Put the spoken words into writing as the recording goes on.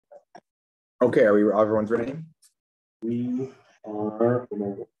Okay, everyone's ready? We are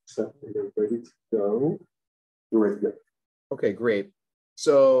ready to go. We're ready to go. Okay, great.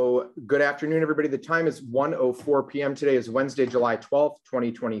 So good afternoon, everybody. The time is 1:04 p.m. Today is Wednesday, July 12th,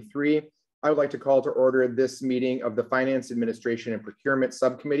 2023. I would like to call to order this meeting of the Finance, Administration, and Procurement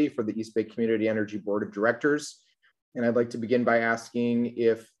Subcommittee for the East Bay Community Energy Board of Directors. And I'd like to begin by asking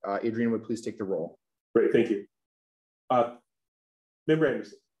if Adrian would please take the roll. Great, thank you. Member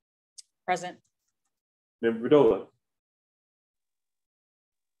Anderson. Present. Member Vidola.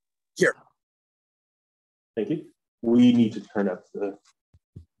 Here. Thank you. We need to turn up the.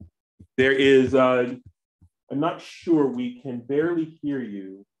 There is, I'm not sure, we can barely hear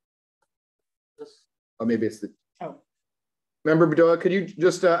you. Oh, maybe it's the. Oh. Member Bedoya, could you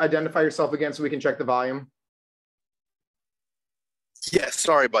just identify yourself again so we can check the volume? Yes,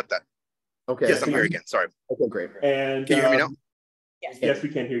 sorry about that. Okay. Yes, I'm here again. Sorry. Okay, great. And can you hear me now? Yes, we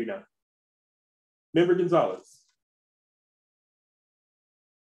can hear you now. Member Gonzalez.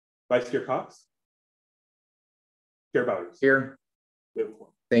 Vice Chair Cox. Chair Bowers. Here.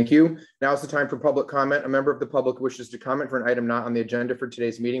 Thank you. Now is the time for public comment. A member of the public wishes to comment for an item not on the agenda for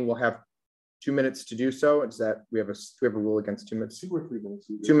today's meeting. We'll have 2 minutes to do so. It's that we have a rule against 2 minutes. 2 or 3 minutes.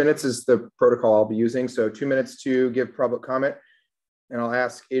 2 minutes is the protocol I'll be using. So 2 minutes to give public comment. And I'll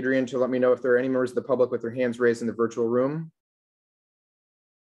ask Adrian to let me know if there are any members of the public with their hands raised in the virtual room.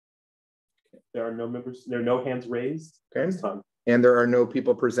 There are no members, there are no hands raised. Okay. And there are no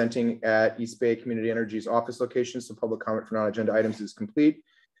people presenting at East Bay Community Energy's office location, so public comment for non-agenda items is complete.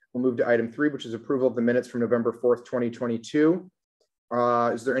 We'll move to item 3, which is approval of the minutes from November 4th, 2022.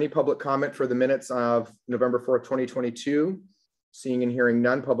 Is there any public comment for the minutes of November 4th, 2022? Seeing and hearing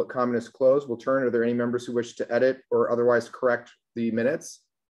none, public comment is closed. We'll turn. Are there any members who wish to edit or otherwise correct the minutes?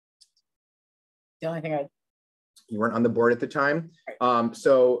 The only thing you weren't on the board at the time.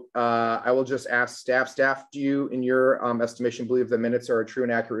 So I will just ask staff, do you, in your estimation, believe the minutes are a true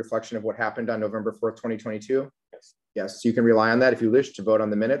and accurate reflection of what happened on November 4th, 2022? Yes. Yes, so you can rely on that if you wish to vote on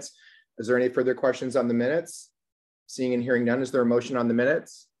the minutes. Is there any further questions on the minutes? Seeing and hearing none, is there a motion on the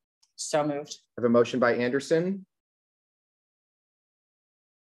minutes? So moved. I have a motion by Anderson.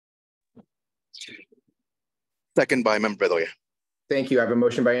 Second by Member Bedoya. Thank you. I have a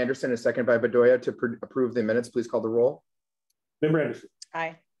motion by Anderson, a second by Bedoya to approve the minutes. Please call the roll. Member Anderson.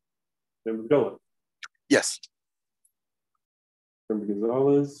 Aye. Member Bedoya. Yes. Member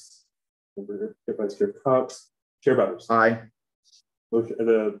Gonzalez. Member Vice Chair Cox. Chair Bowers. Aye. Motion,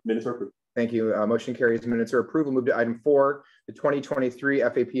 the minutes are approved. Thank you. Motion carries. Minutes are approved. We'll move to item 4, the 2023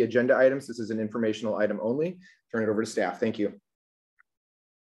 FAP agenda items. This is an informational item only. Turn it over to staff. Thank you.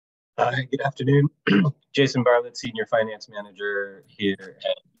 Good afternoon. Jason Bartlett, Senior Finance Manager here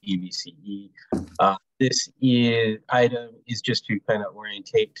at EVCE. This item is just to kind of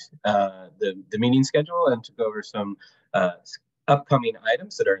orientate the meeting schedule and to go over some upcoming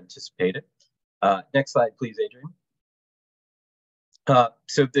items that are anticipated. Next slide, please, Adrian.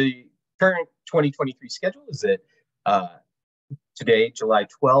 So the current 2023 schedule is that today, July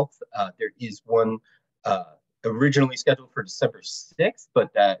 12th, there is one originally scheduled for December 6th,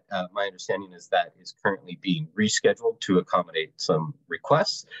 but that my understanding is that is currently being rescheduled to accommodate some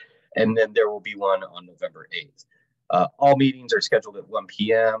requests. And then there will be one on November 8th. All meetings are scheduled at 1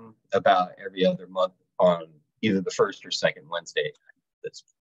 p.m. about every other month on either the first or second Wednesday.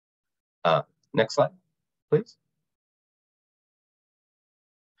 Next slide, please.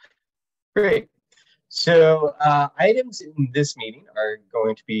 Great. So items in this meeting are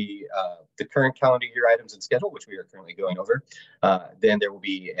going to be the current calendar year items and schedule, which we are currently going over. Then there will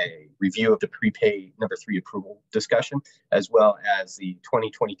be a review of the prepay number 3 approval discussion, as well as the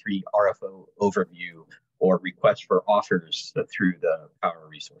 2023 RFO overview or request for offers through the Power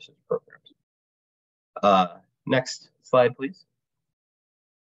Resources programs. Next slide, please.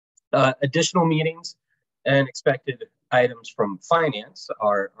 Additional meetings and expected items from finance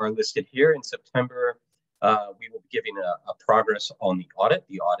are listed here. In September, we will be giving a progress on the audit.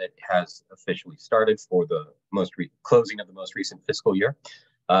 The audit has officially started for the closing of the most recent fiscal year.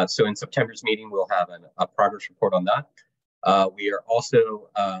 So in September's meeting, we'll have a progress report on that. We are also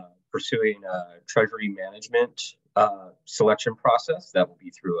pursuing a treasury management selection process that will be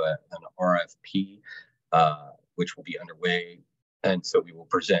through an RFP, which will be underway. And so we will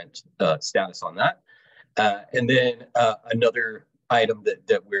present status on that. And then another item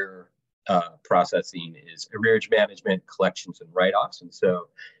that we're processing is arrearage management, collections, and write-offs. And so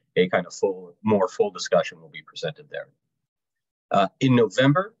a kind of more full discussion will be presented there. In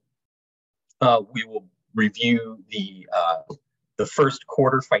November, we will review the first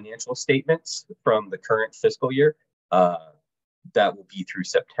quarter financial statements from the current fiscal year. That will be through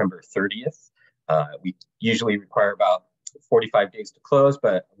September 30th. We usually require about 45 days to close,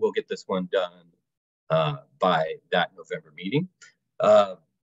 but we'll get this one done by that November meeting.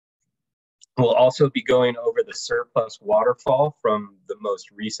 We'll also be going over the surplus waterfall from the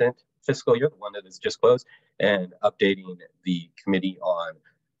most recent fiscal year, the one that is just closed, and updating the committee on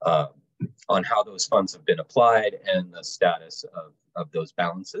how those funds have been applied and the status of those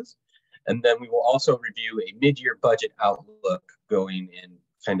balances. And then we will also review a mid-year budget outlook, going in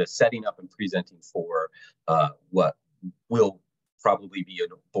kind of setting up and presenting for what will probably be a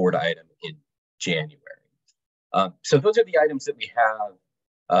board item in January. So those are the items that we have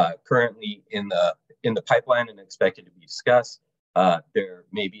currently in the pipeline and expected to be discussed. There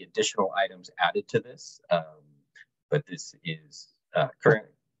may be additional items added to this, but this is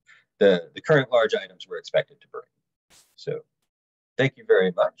the current large items we're expected to bring. So thank you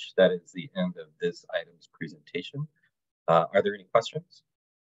very much. That is the end of this item's presentation. Are there any questions?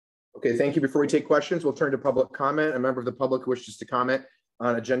 Okay, thank you. Before we take questions, we'll turn to public comment. A member of the public who wishes to comment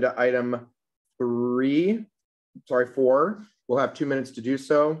on agenda item 4. We'll have 2 minutes to do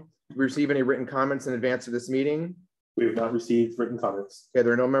so. Did we receive any written comments in advance of this meeting? We have not received written comments. Okay,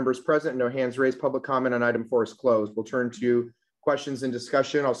 there are no members present, no hands raised. Public comment on item 4 is closed. We'll turn to questions and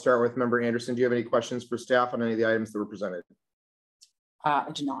discussion. I'll start with Member Anderson. Do you have any questions for staff on any of the items that were presented?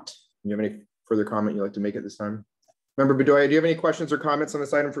 I do not. Do you have any further comment you'd like to make at this time? Member Bedoya, do you have any questions or comments on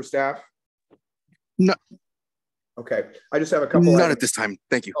this item for staff? No. Okay, I just have a couple. None at this time.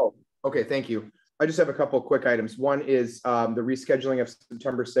 Thank you. Oh, okay, thank you. I just have a couple of quick items. One is the rescheduling of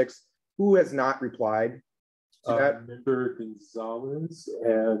September 6th. Who has not replied to that? Member Gonzalez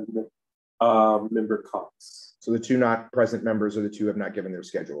and Member Cox. So the 2 not present members are the 2 who have not given their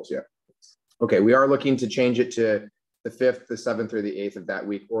schedules yet. Okay, we are looking to change it to the 5th, the 7th, or the 8th of that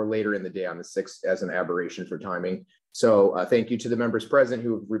week, or later in the day on the 6th as an aberration for timing. So thank you to the members present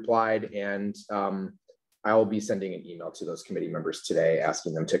who have replied, and I will be sending an email to those committee members today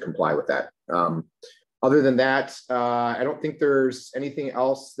asking them to comply with that. Other than that, I don't think there's anything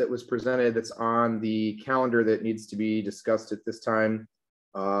else that was presented that's on the calendar that needs to be discussed at this time.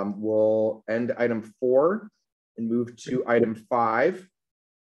 We'll end item 4 and move to item 5.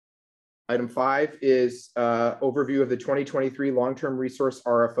 Item 5 is overview of the 2023 long-term resource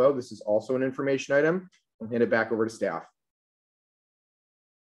RFO. This is also an information item. I'll hand it back over to staff.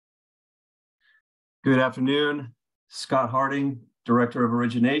 Good afternoon, Scott Harding, Director of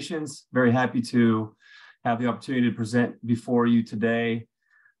Originations. Very happy to have the opportunity to present before you today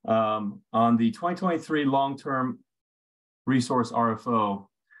on the 2023 long-term resource RFO.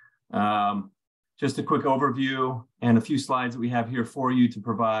 Just a quick overview and a few slides that we have here for you to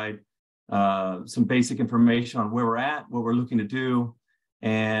provide some basic information on where we're at, what we're looking to do,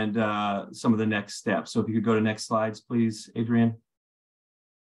 and some of the next steps. So if you could go to next slides, please, Adrian.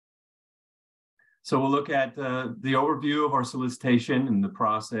 So we'll look at the overview of our solicitation and the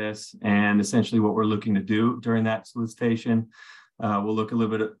process and essentially what we're looking to do during that solicitation. We'll look a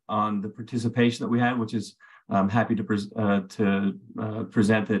little bit on the participation that we had, which is I'm happy to present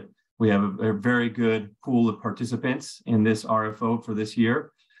that we have a very good pool of participants in this RFO for this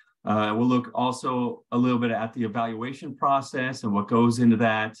year. We'll look also a little bit at the evaluation process and what goes into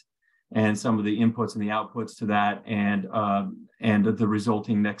that, and some of the inputs and the outputs to that, and the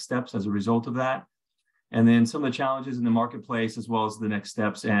resulting next steps as a result of that. And then some of the challenges in the marketplace, as well as the next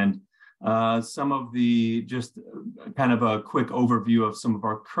steps, and some of the just kind of a quick overview of some of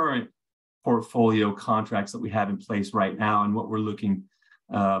our current portfolio contracts that we have in place right now and what we're looking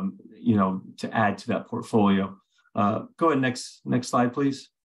to add to that portfolio. Go ahead, next slide, please.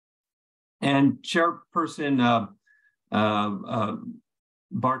 And Chairperson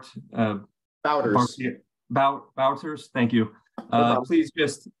Bouters, thank you. Please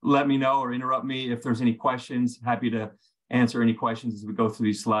just let me know or interrupt me if there's any questions. Happy to answer any questions as we go through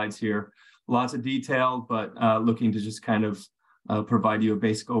these slides here. Lots of detail, but looking to just kind of provide you a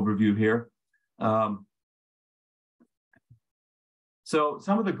basic overview here. So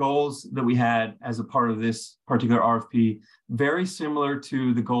some of the goals that we had as a part of this particular RFP, very similar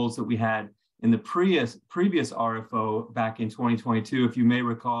to the goals that we had in the previous RFO back in 2022. If you may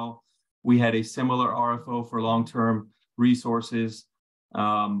recall, we had a similar RFO for long-term resources.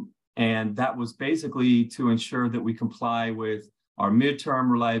 And that was basically to ensure that we comply with our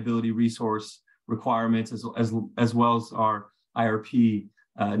midterm reliability resource requirements as well as our IRP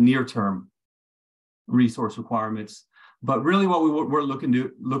near-term resource requirements. But really what we're looking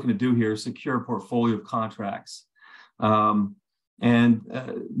to do here is secure a portfolio of contracts. And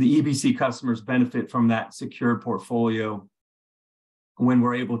the EBC customers benefit from that secure portfolio when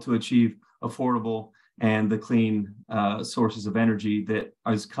we're able to achieve affordable and the clean sources of energy that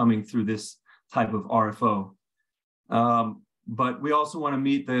is coming through this type of RFO. But we also want to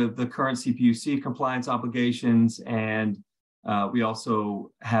meet the current CPUC compliance obligations, and we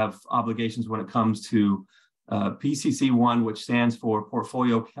also have obligations when it comes to PCC1, which stands for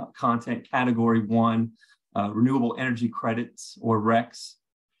Portfolio Content Category 1, Renewable Energy Credits, or RECs.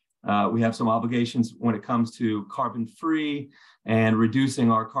 We have some obligations when it comes to carbon-free and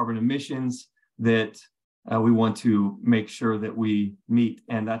reducing our carbon emissions that we want to make sure that we meet,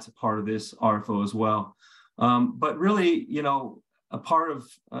 and that's a part of this RFO as well. But really, you know, a part of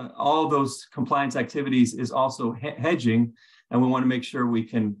all those compliance activities is also hedging, and we want to make sure we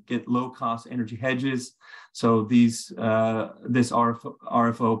can get low-cost energy hedges. So this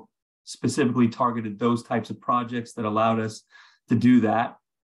RFO specifically targeted those types of projects that allowed us to do that,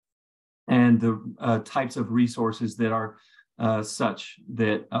 and the types of resources that are such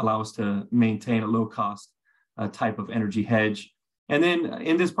that allow us to maintain a low-cost type of energy hedge. And then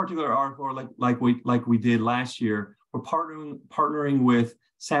in this particular RFO, like we did last year, we're partnering with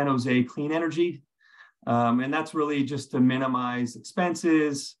San Jose Clean Energy, and that's really just to minimize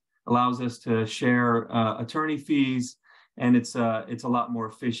expenses, allows us to share attorney fees, and it's a lot more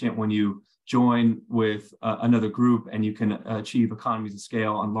efficient when you join with another group, and you can achieve economies of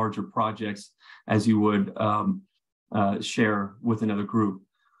scale on larger projects as you would share with another group.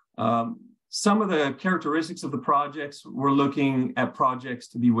 Some of the characteristics of the projects, we're looking at projects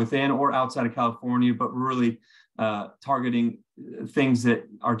to be within or outside of California, but we're really targeting things that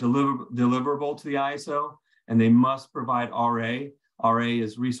are deliverable to the ISO, and they must provide RA. RA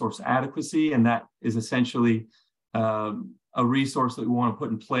is resource adequacy, and that is essentially a resource that we want to put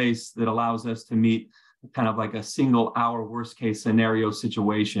in place that allows us to meet kind of like a single hour worst case scenario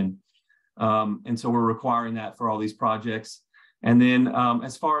situation. And so we're requiring that for all these projects. And then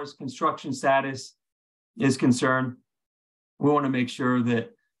as far as construction status is concerned, we want to make sure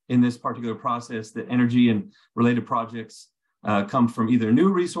that in this particular process that energy and related projects come from either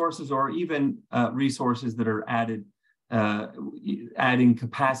new resources or even resources that are added, adding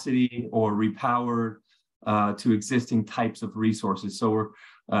capacity or repowered to existing types of resources. So we're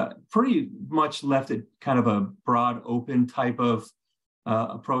pretty much left at kind of a broad open type of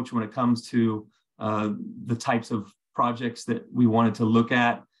approach when it comes to the types of projects that we wanted to look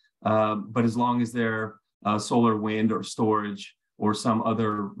at, but as long as they're solar, wind, or storage, or some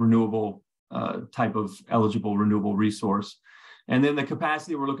other renewable type of eligible renewable resource. And then the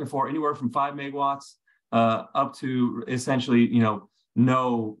capacity we're looking for anywhere from 5 megawatts up to essentially, you know,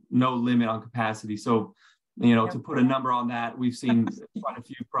 no limit on capacity. So, you know, to put a number on that, we've seen quite a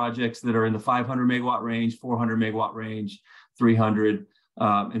few projects that are in the 500 megawatt range, 400 megawatt range, 300.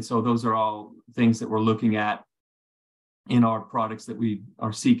 And so those are all things that we're looking at in our products that we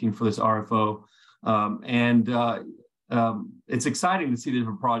are seeking for this RFO. It's exciting to see the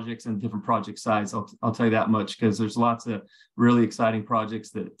different projects and different project size. I'll tell you that much, because there's lots of really exciting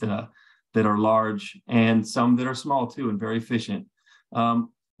projects that are large and some that are small too and very efficient.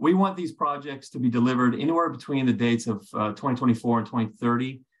 We want these projects to be delivered anywhere between the dates of 2024 and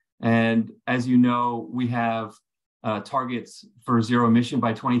 2030. And as you know, we have targets for zero emission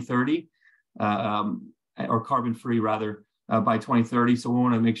by 2030, or carbon free rather, by 2030. So we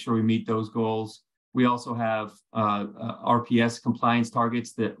want to make sure we meet those goals. We also have RPS compliance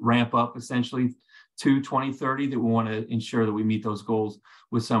targets that ramp up essentially to 2030 that we want to ensure that we meet those goals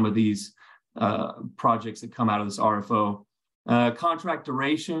with some of these projects that come out of this RFO. Contract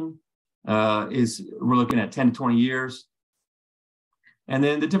duration we're looking at 10 to 20 years. And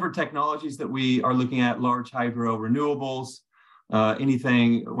then the different technologies that we are looking at: large hydro, renewables,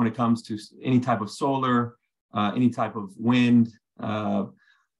 anything when it comes to any type of solar, any type of wind,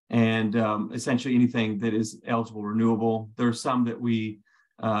 and essentially anything that is eligible renewable. There's some that we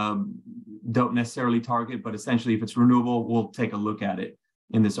don't necessarily target, but essentially if it's renewable, we'll take a look at it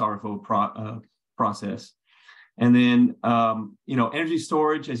in this RFO process. And then, you know, energy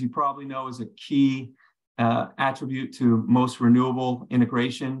storage, as you probably know, is a key attribute to most renewable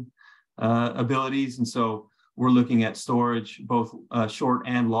integration abilities. And so we're looking at storage, both short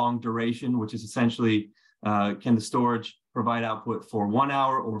and long duration, which is essentially, can the storage provide output for 1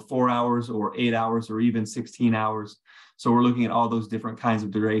 hour or 4 hours or 8 hours or even 16 hours. So we're looking at all those different kinds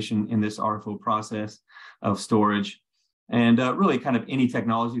of duration in this RFO process of storage. And really kind of any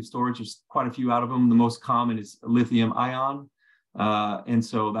technology of storage, there's quite a few out of them. The most common is lithium ion. And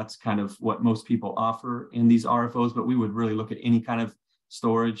so that's kind of what most people offer in these RFOs, but we would really look at any kind of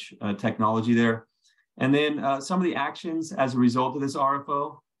storage technology there. And then some of the actions as a result of this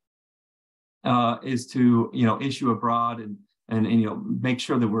RFO is to, you know, issue a broad make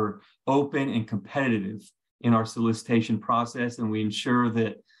sure that we're open and competitive in our solicitation process, and we ensure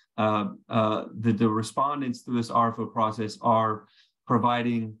that the respondents through this RFO process are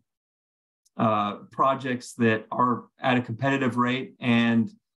providing projects that are at a competitive rate and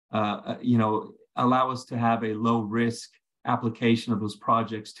allow us to have a low risk application of those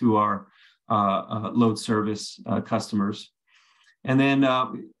projects to our load service customers. And then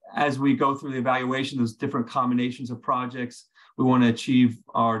as we go through the evaluation, those different combinations of projects, we want to achieve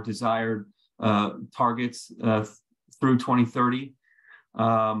our desired targets through 2030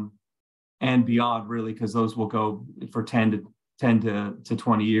 and beyond, really, because those will go for 10 to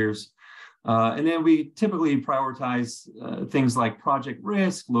 20 years. And then we typically prioritize things like project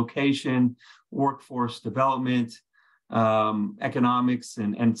risk, location, workforce development, economics,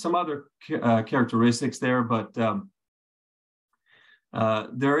 and some other characteristics there. But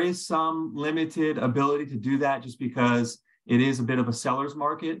there is some limited ability to do that just because it is a bit of a seller's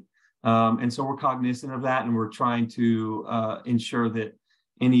market. And so we're cognizant of that, and we're trying to ensure that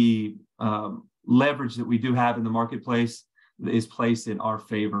any leverage that we do have in the marketplace is placed in our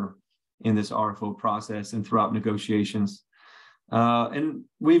favor in this RFO process and throughout negotiations. And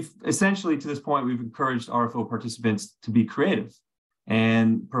we've essentially, to this point, we've encouraged RFO participants to be creative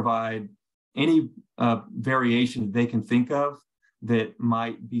and provide any variation they can think of that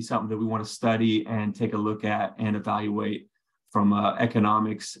might be something that we want to study and take a look at and evaluate from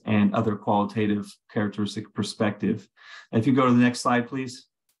economics and other qualitative characteristic perspective. If you go to the next slide, please.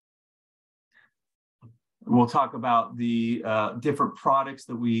 We'll talk about the different products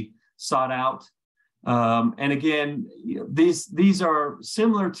that we sought out. And again, these are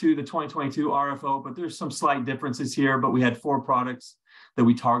similar to the 2022 RFO, but there's some slight differences here. But we had 4 products that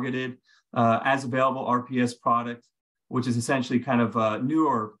we targeted. As available RPS product, which is essentially kind of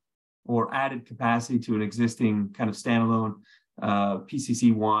newer or added capacity to an existing kind of standalone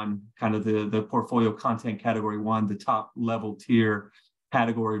PCC1, kind of the portfolio content category 1, the top level tier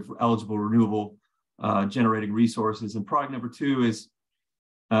category for eligible renewable generating resources. And product number 2 is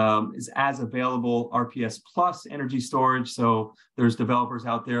as available RPS plus energy storage. So there's developers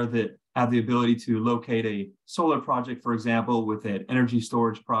out there that have the ability to locate a solar project, for example, with an energy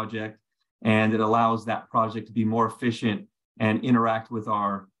storage project, and it allows that project to be more efficient and interact with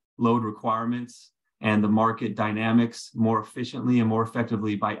our load requirements and the market dynamics more efficiently and more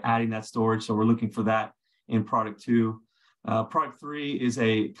effectively by adding that storage. So we're looking for that in product 2. Product 3 is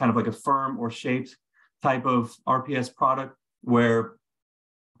a kind of like a firm or shaped type of RPS product where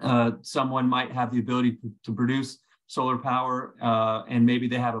someone might have the ability to produce solar power and maybe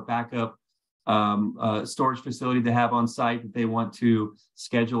they have a backup storage facility they have on site that they want to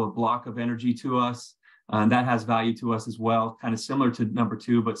schedule a block of energy to us. And that has value to us as well, kind of similar to number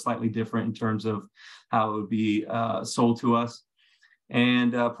 2, but slightly different in terms of how it would be sold to us.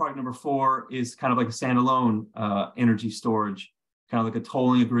 And product number 4 is kind of like a standalone energy storage, kind of like a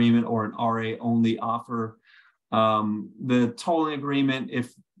tolling agreement or an RA only offer. The tolling agreement,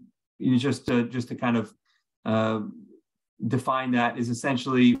 if you just to kind of define that, is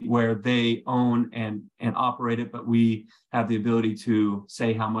essentially where they own and operate it, but we have the ability to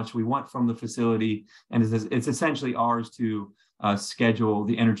say how much we want from the facility, and it's essentially ours to schedule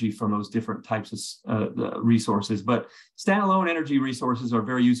the energy from those different types of resources. But standalone energy resources are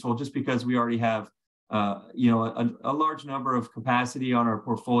very useful just because we already have a large number of capacity on our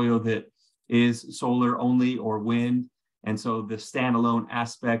portfolio that is solar only or wind, and so the standalone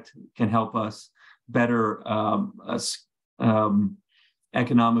aspect can help us better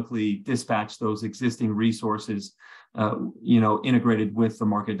economically dispatch those existing resources, integrated with the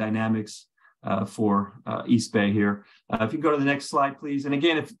market dynamics for East Bay here. If you go to the next slide, please. And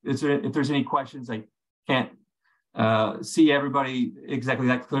again, if there's any questions, I can't see everybody exactly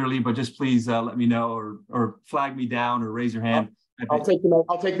that clearly, but just please let me know or flag me down or raise your hand. I'll take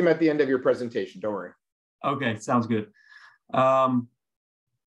them at the end of your presentation. Don't worry. Okay, sounds good. So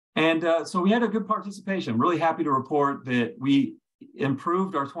we had a good participation. Really happy to report that we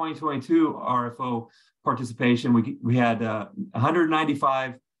improved our 2022 RFO participation. We had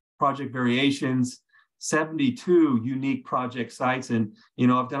 195 project variations, 72 unique project sites. And,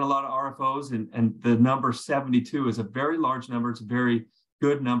 I've done a lot of RFOs and the number 72 is a very large number. It's a very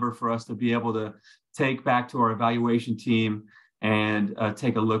good number for us to be able to take back to our evaluation team and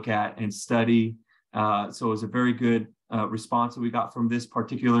take a look at and study. So it was a very good response that we got from this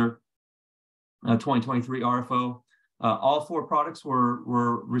particular 2023 RFO. All 4 products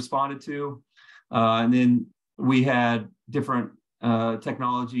were responded to. And then we had different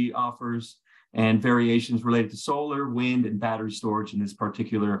technology offers and variations related to solar, wind, and battery storage in this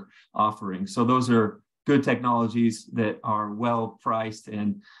particular offering. So those are good technologies that are well priced,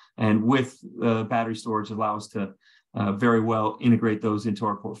 and with battery storage allow us to very well integrate those into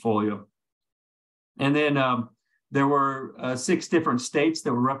our portfolio. And then there were 6 different states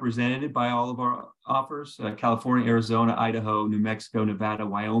that were represented by all of our offers: California, Arizona, Idaho, New Mexico, Nevada,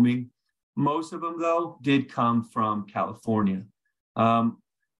 Wyoming. Most of them, though, did come from California.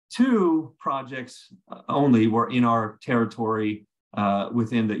 2 projects only were in our territory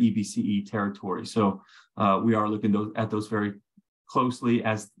within the EBCE territory. So we are looking at those very closely,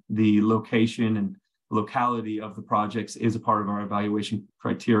 as the location and locality of the projects is a part of our evaluation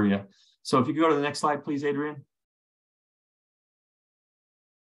criteria. So if you could go to the next slide, please, Adrian.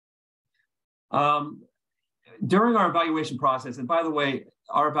 During our evaluation process, and by the way,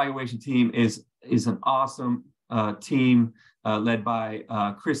 our evaluation team is an awesome team led by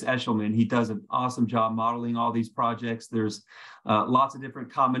Chris Eshelman. He does an awesome job modeling all these projects. There's lots of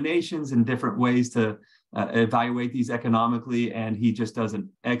different combinations and different ways to evaluate these economically, and he just does an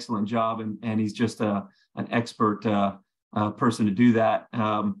excellent job, and he's just an expert person to do that.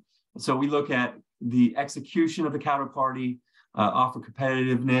 So we look at the execution of the counterparty, offer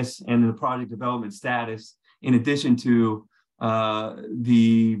competitiveness, and the project development status, in addition to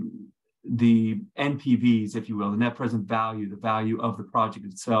the NPVs, if you will, the net present value, the value of the project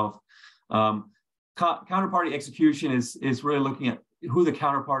itself. Counterparty execution is really looking at who the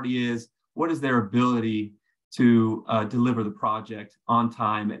counterparty is, what is their ability to deliver the project on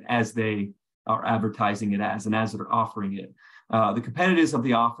time and as they are advertising it as, and as they're offering it. The competitiveness of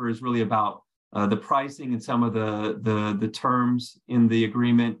the offer is really about the pricing and some of the terms in the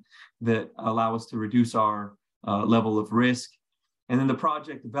agreement that allow us to reduce our level of risk. And then the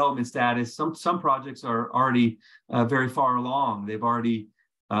project development status, some projects are already very far along. They've already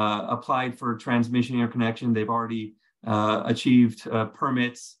applied for transmission interconnection. They've already achieved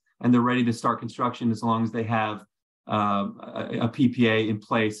permits, and they're ready to start construction as long as they have a PPA in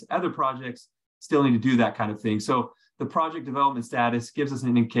place. Other projects still need to do that kind of thing. So the project development status gives us an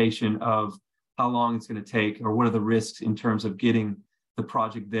indication of how long it's going to take, or what are the risks in terms of getting the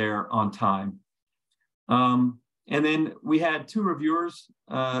project there on time. And then we had 2 reviewers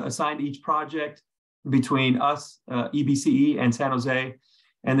assigned to each project between us, EBCE, and San Jose.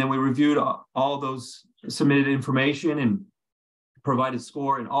 And then we reviewed all those submitted information and provided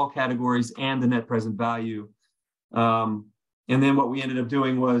score in all categories and the net present value. And then what we ended up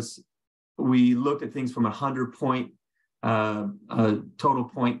doing was we looked at things from a 100-point total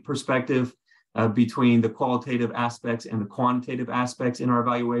point perspective between the qualitative aspects and the quantitative aspects in our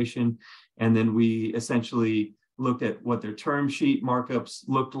evaluation. And then we essentially looked at what their term sheet markups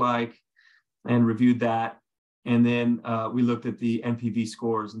looked like and reviewed that. And then we looked at the NPV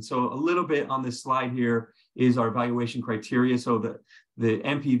scores. And so a little bit on this slide here is our evaluation criteria. So the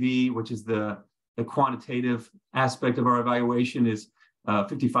NPV, which is the quantitative aspect of our evaluation, is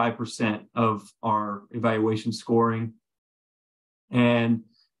 55% of our evaluation scoring. And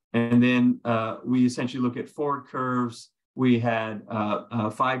then we essentially look at forward curves. We had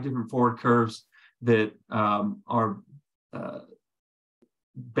 5 different forward curves that are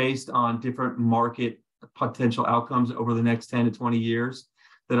based on different market potential outcomes over the next 10 to 20 years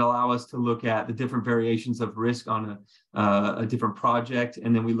that allow us to look at the different variations of risk on a different project.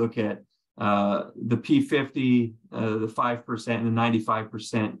 And then we look at the P50, the 5%, and the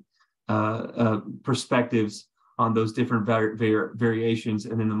 95% perspectives on those different variations.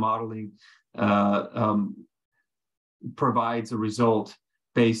 And then the modeling provides a result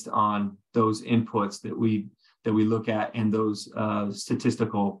based on those inputs that we look at, and those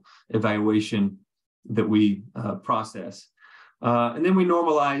statistical evaluation that we process. And then we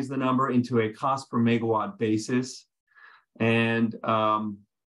normalize the number into a cost per megawatt basis. And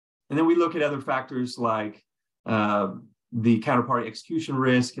then we look at other factors like the counterparty execution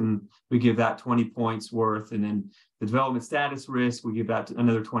risk, and we give that 20 points worth. And then the development status risk, we give that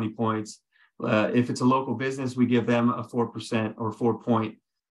another 20 points. If it's a local business, we give them a 4% or 4-point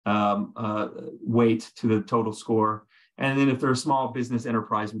weight to the total score. And then if they're a small business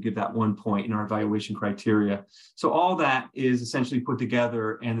enterprise, we give that 1 point in our evaluation criteria. So all that is essentially put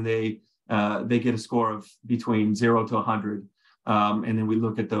together, and they get a score of between 0 to 100. And then we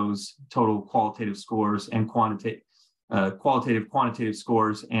look at those total qualitative scores and quantitative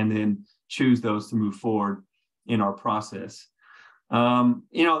scores, and then choose those to move forward in our process.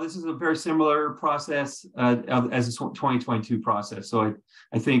 This is a very similar process as the 2022 process. So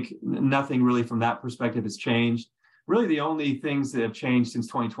I think nothing really from that perspective has changed. Really, the only things that have changed since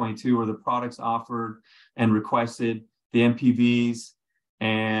 2022 are the products offered and requested, the NPVs,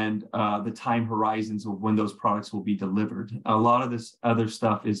 and the time horizons of when those products will be delivered. A lot of this other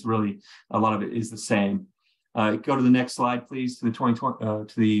stuff is really, a lot of it is the same. Go to the next slide, please, to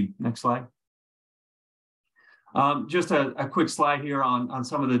the next slide. Just a quick slide here on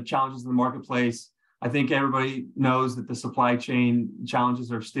some of the challenges in the marketplace. I think everybody knows that the supply chain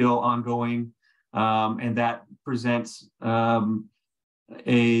challenges are still ongoing, and that presents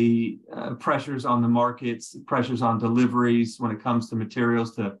pressures on the markets, pressures on deliveries when it comes to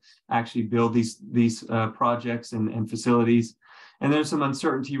materials to actually build these projects and facilities. And there's some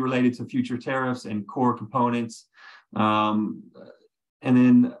uncertainty related to future tariffs and core components. And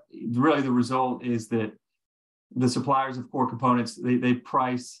then really the result is that the suppliers of core components, they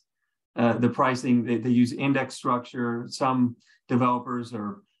price the pricing, they use index structure. Some developers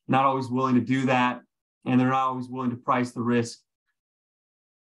are not always willing to do that, and they're not always willing to price the risk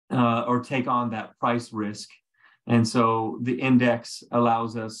or take on that price risk. And so the index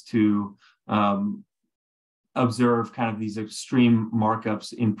allows us to observe kind of these extreme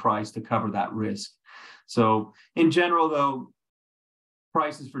markups in price to cover that risk. So in general, though,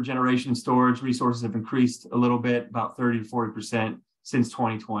 prices for generation storage resources have increased a little bit, about 30 to 40% since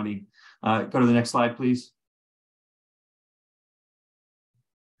 2020. Go to the next slide, please.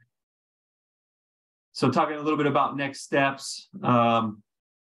 So talking a little bit about next steps,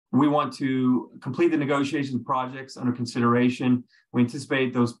 we want to complete the negotiations projects under consideration. We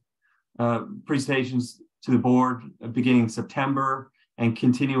anticipate those presentations to the board beginning in September and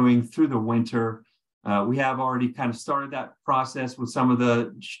continuing through the winter. We have already kind of started that process with some of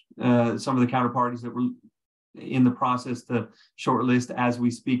the counterparties that were in the process to shortlist as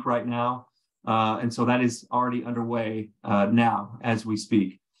we speak right now. And so that is already underway now as we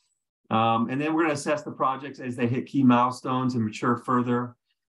speak. And then we're going to assess the projects as they hit key milestones and mature further.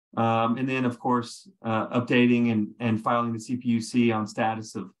 And then, of course, updating and filing the CPUC on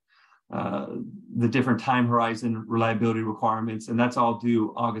status of the different time horizon reliability requirements. And that's all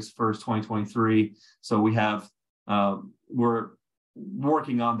due August 1st, 2023. So we have, we're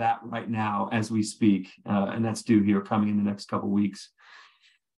working on that right now as we speak. And that's due here coming in the next couple of weeks.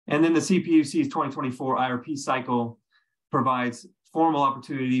 And then the CPUC's 2024 IRP cycle provides formal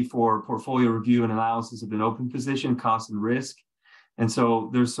opportunity for portfolio review and analysis of an open position, cost and risk. And so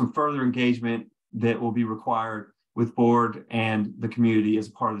there's some further engagement that will be required with board and the community as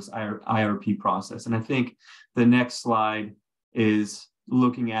part of this IRP process. And I think the next slide is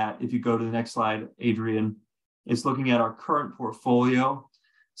looking at, if you go to the next slide, Adrian, it's looking at our current portfolio.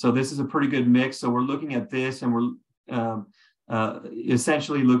 So this is a pretty good mix. So we're looking at this and we're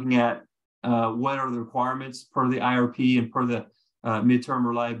essentially looking at what are the requirements per the IRP and per the midterm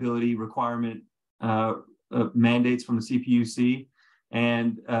reliability requirement mandates from the CPUC.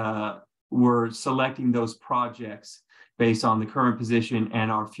 And we're selecting those projects based on the current position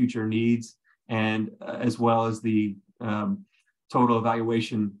and our future needs, and as well as the total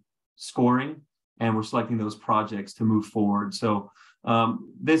evaluation scoring. And we're selecting those projects to move forward. So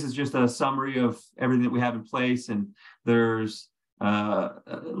this is just a summary of everything that we have in place. And there's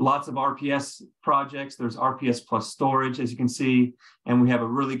lots of RPS projects. There's RPS plus storage, as you can see. And we have a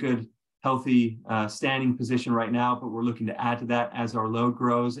really good, healthy standing position right now, but we're looking to add to that as our load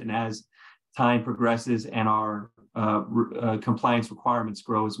grows and as time progresses and our compliance requirements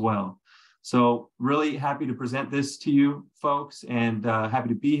grow as well. So really happy to present this to you folks, and happy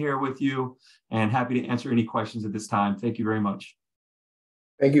to be here with you, and happy to answer any questions at this time. Thank you very much.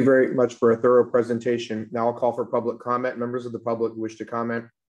 Thank you very much for a thorough presentation. Now I'll call for public comment. Members of the public who wish to comment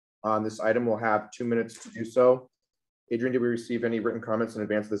on this item will have 2 minutes to do so. Adrian, did we receive any written comments in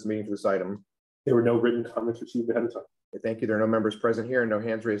advance of this meeting for this item? There were no written comments received ahead of time. Okay, thank you. There are no members present here and no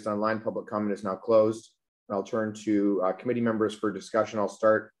hands raised online. Public comment is now closed. I'll turn to committee members for discussion. I'll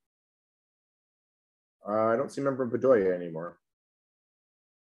start. I don't see Member Bedoya anymore.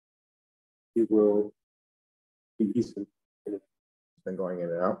 He will be Easton. Been going in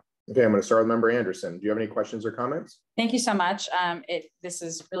and out. Okay, I'm going to start with Member Anderson. Do you have any questions or comments? Thank you so much. This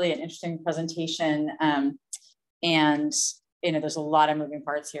is really an interesting presentation. And you know, there's a lot of moving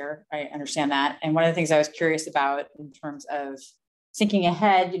parts here. I understand that. And one of the things I was curious about in terms of thinking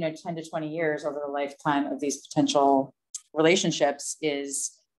ahead, you know, 10 to 20 years over the lifetime of these potential relationships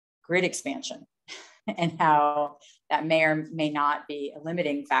is grid expansion and how that may or may not be a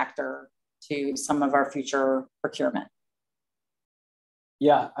limiting factor to some of our future procurement.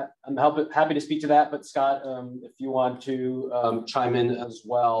 Yeah, I'm happy to speak to that, but Scott, if you want to chime in as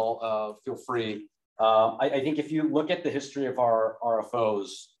well, feel free. I think if you look at the history of our RFOs,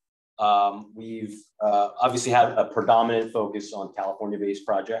 we've obviously had a predominant focus on California-based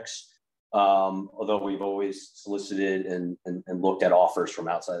projects. although we've always solicited and looked at offers from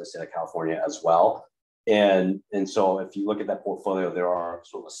outside the state of California as well. And so if you look at that portfolio, there are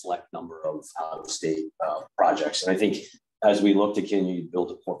sort of a select number of out-of-state projects. And I think as we look to continue to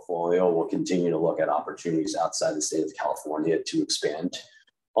build a portfolio, we'll continue to look at opportunities outside the state of California to expand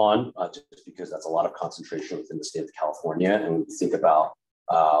on, just because that's a lot of concentration within the state of California. And we think about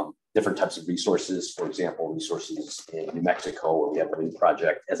different types of resources. For example, resources in New Mexico, where we have a wind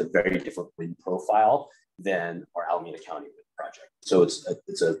project, has a very different wind profile than our Alameda County wind project. So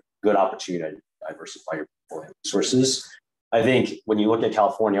it's a good opportunity to diversify your portfolio resources. I think when you look at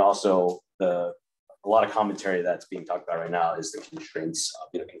California, also a lot of commentary that's being talked about right now is the constraints of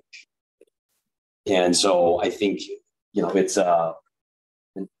innovation. And so I think it's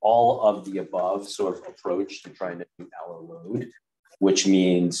an all of the above sort of approach to trying to do our load, which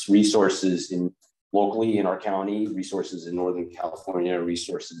means resources locally in our county, resources in Northern California,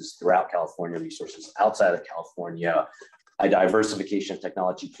 resources throughout California, resources outside of California, a diversification of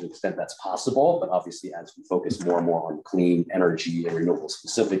technology to the extent that's possible. But obviously, as we focus more and more on clean energy and renewables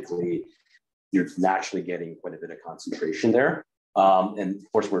specifically, you're naturally getting quite a bit of concentration there. And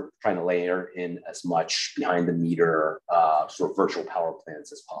of course, we're trying to layer in as much behind the meter sort of virtual power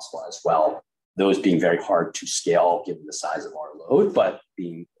plants as possible as well. Those being very hard to scale given the size of our load, but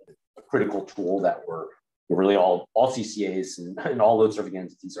being a critical tool that we're really all CCAs and all load serving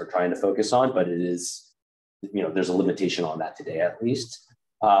entities are trying to focus on. But it is, there's a limitation on that today at least.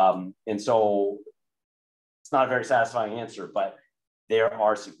 And so it's not a very satisfying answer, but there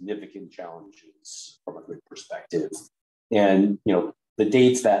are significant challenges from a grid perspective. And the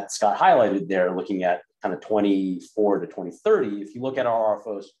dates that Scott highlighted there, looking at kind of 24 to 2030, if you look at our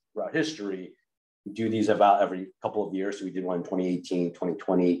RFOs throughout history, we do these about every couple of years. So we did one in 2018,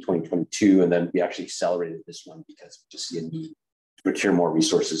 2020, 2022, and then we actually accelerated this one because we just see a need to procure more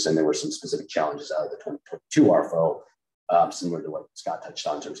resources. And there were some specific challenges out of the 2022 RFO, similar to what Scott touched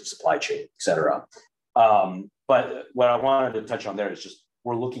on in terms of supply chain, et cetera. But what I wanted to touch on there is just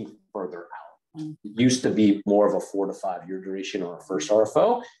we're looking further out. It used to be more of a 4 to 5 year duration on our first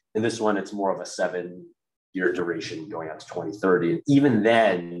RFO. And this one, it's more of a 7-year duration going out to 2030. And even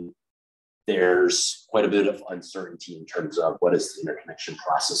then, there's quite a bit of uncertainty in terms of what does the interconnection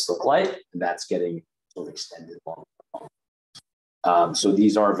process look like. And that's getting sort of extended longer. So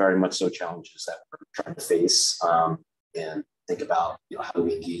these are very much so challenges that we're trying to face and think about, how do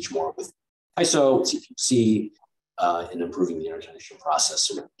we engage more with ISO, CPC, in improving the interconnection process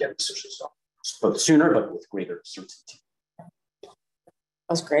so we can get research done both sooner, but with greater certainty. That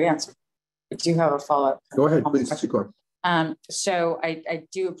was a great answer. I do have a follow-up. Go ahead, please. So I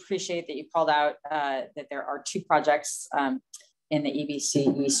do appreciate that you called out that there are 2 projects in the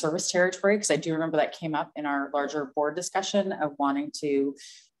EBCE service territory, because I do remember that came up in our larger board discussion of wanting to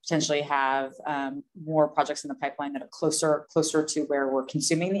potentially have more projects in the pipeline that are closer to where we're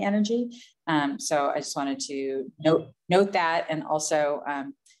consuming the energy. So I just wanted to note that, and also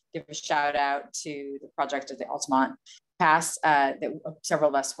give a shout out to the project of the Altamont Pass that several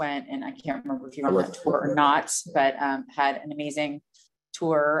of us went, and I can't remember if you were on that tour or not, but had an amazing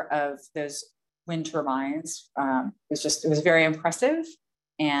tour of those wind turbines. It was very impressive,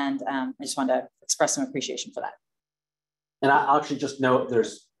 and I just wanted to express some appreciation for that. And I'll actually just note there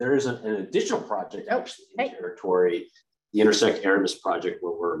is an additional project actually in the territory, the Intersect Aramis project,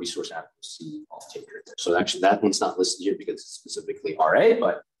 where we're a resource advocacy off-taker there. So actually that one's not listed here because it's specifically RA,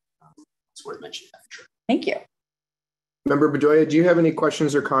 but it's worth mentioning that for sure. Thank you. Member Bedoya, do you have any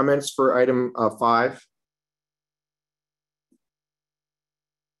questions or comments for item 5?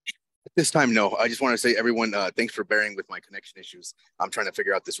 At this time, no. I just want to say, everyone, thanks for bearing with my connection issues. I'm trying to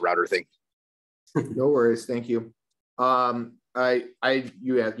figure out this router thing. No worries. Thank you. You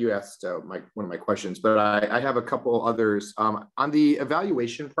asked one of my questions, but I have a couple others on the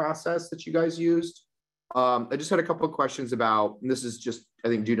evaluation process that you guys used. I just had a couple of questions about, and this is just, I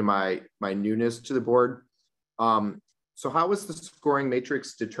think, due to my newness to the board. So how was the scoring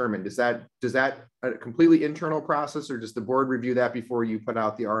matrix determined? Is that a completely internal process, or does the board review that before you put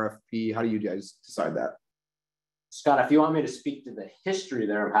out the RFP? How do you guys decide that? Scott, if you want me to speak to the history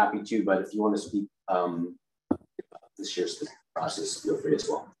there, I'm happy to, but if you want to speak this year's process, feel free as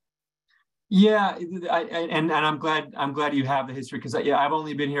well. Yeah, and I'm glad you have the history, because I've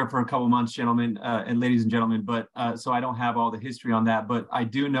only been here for a couple months, gentlemen and ladies and gentlemen, but so I don't have all the history on that. But I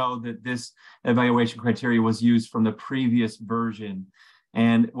do know that this evaluation criteria was used from the previous version,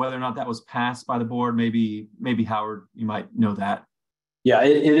 and whether or not that was passed by the board, maybe Howard, you might know that. Yeah,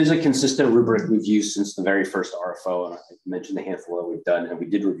 it is a consistent rubric we've used since the very first RFO, and I mentioned the handful that we've done, and we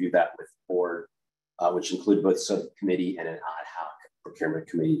did review that with the board, which included both subcommittee and an ad hoc procurement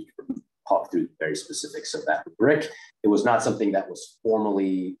committee talk through the very specifics of that rubric. It was not something that was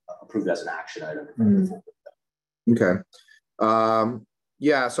formally approved as an action item. Okay.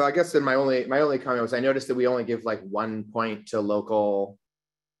 Yeah, so I guess then my only comment was I noticed that we only give like 1 point to local,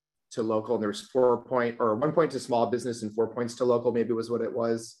 and there's 1 point to small business and 4 points to local, maybe was what it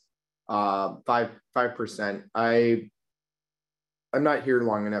was. 5%. I'm not here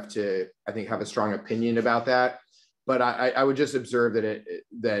long enough to, I think, have a strong opinion about that, but I would just observe that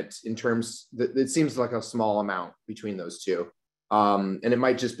that in terms that it seems like a small amount between those two. And it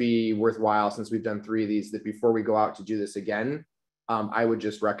might just be worthwhile, since we've done 3 of these, that before we go out to do this again, I would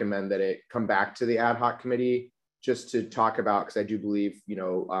just recommend that it come back to the ad hoc committee just to talk about, because I do believe,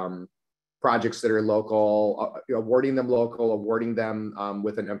 projects that are local, awarding them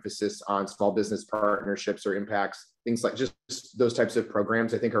with an emphasis on small business partnerships or impacts, things like just those types of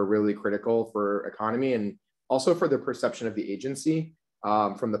programs, I think are really critical for economy and also for the perception of the agency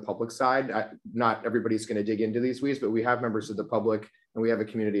from the public side. Not everybody's going to dig into these weeds, but we have members of the public and we have a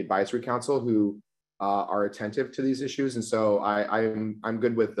community advisory council who are attentive to these issues. And so I'm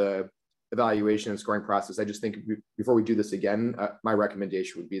good with the evaluation and scoring process. I just think before we do this again, my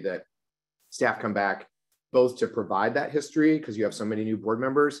recommendation would be that staff come back both to provide that history, because you have so many new board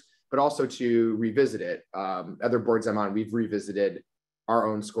members, but also to revisit it. Other boards I'm on, we've revisited our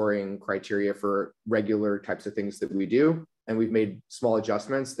own scoring criteria for regular types of things that we do. And we've made small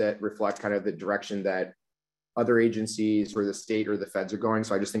adjustments that reflect kind of the direction that other agencies or the state or the feds are going.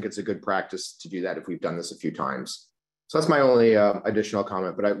 So I just think it's a good practice to do that if we've done this a few times. So that's my only additional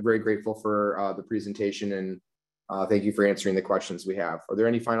comment, but I'm very grateful for the presentation, and thank you for answering the questions we have. Are there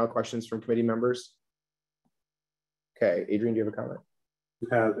any final questions from committee members? Okay, Adrian, do you have a comment? You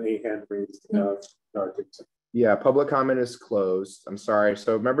have a hand raised. Yeah, public comment is closed. I'm sorry.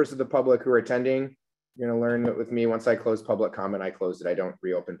 So members of the public who are attending, you're going to learn that with me, once I close public comment, I close it. I don't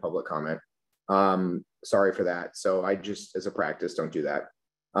reopen public comment. Sorry for that. So I just, as a practice, don't do that.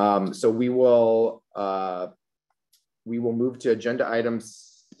 So we will move to agenda item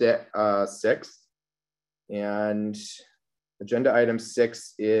 6. And agenda item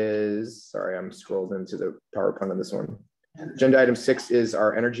 6 is, sorry, I'm scrolled into the PowerPoint on this one. Agenda item 6 is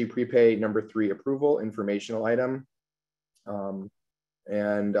our energy prepay number 3 approval informational item.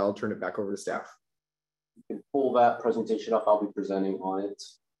 And I'll turn it back over to staff. You can pull that presentation up. I'll be presenting on it.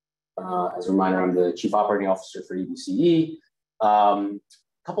 As a reminder, I'm the Chief Operating Officer for EBCE. A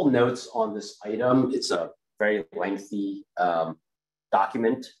couple notes on this item. It's a very lengthy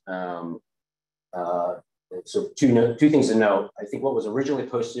document. So two things to note. I think what was originally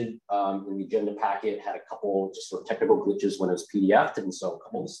posted in the agenda packet had a couple just sort of technical glitches when it was PDF'd, and so a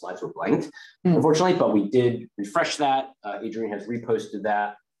couple of the slides were blanked, unfortunately, but we did refresh that. Adrian has reposted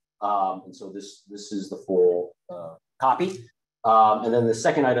that. And so this is the full copy. And then the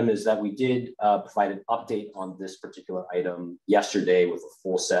second item is that we did provide an update on this particular item yesterday with a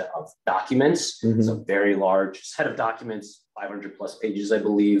full set of documents. It's a very large set of documents, 500 plus pages, I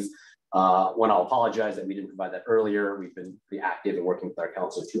believe. One, I'll apologize that we didn't provide that earlier. We've been pretty active in working with our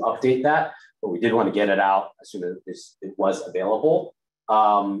council to update that, but we did want to get it out as soon as it was available.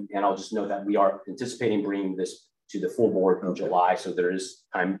 And I'll just note that we are anticipating bringing this to the full board in July. So there is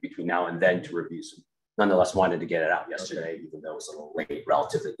time between now and then to review. So nonetheless, wanted to get it out yesterday, even though it was a little late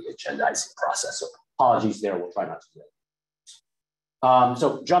relative to the agendizing process. So apologies there. We'll try not to do that.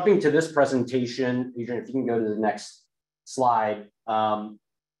 So jumping to this presentation, Adrian, if you can go to the next slide.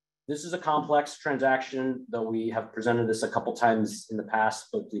 This is a complex transaction, though we have presented this a couple times in the past,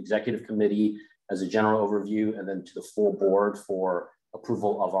 both the executive committee as a general overview, and then to the full board for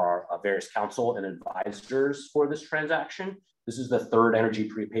approval of our various council and advisors for this transaction. This is the third energy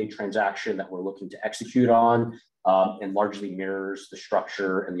prepaid transaction that we're looking to execute on, and largely mirrors the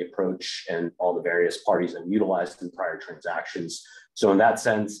structure and the approach and all the various parties that utilized in prior transactions. So in that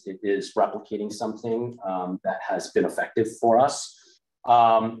sense, it is replicating something that has been effective for us.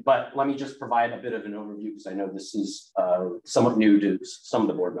 But let me just provide a bit of an overview, because I know this is somewhat new to some of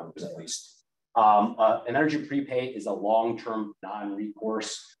the board members, at least. An energy prepay is a long-term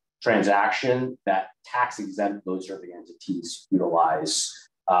non-recourse transaction that tax-exempt load-serving entities utilize.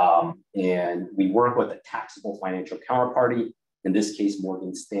 And we work with a taxable financial counterparty, in this case,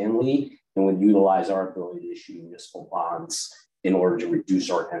 Morgan Stanley, and would utilize our ability to issue municipal bonds in order to reduce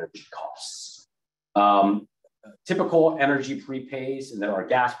our energy costs. Typical energy prepays, and there are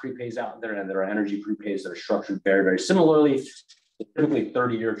gas prepays out there, and there are energy prepays that are structured very, very similarly, typically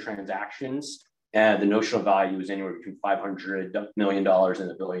 30-year transactions. And the notional value is anywhere between $500 million and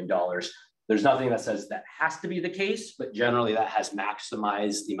 $1 billion. There's nothing that says that has to be the case, but generally that has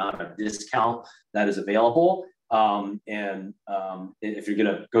maximized the amount of discount that is available. If you're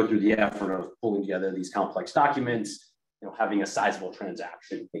going to go through the effort of pulling together these complex documents, having a sizable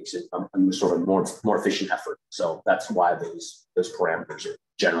transaction makes it a sort of more efficient effort. So that's why those parameters are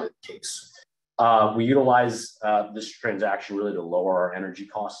generally the case. We utilize this transaction really to lower our energy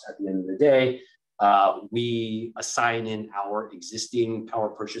costs at the end of the day. We assign in our existing power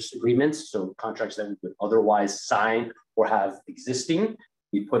purchase agreements, so contracts that we would otherwise sign or have existing.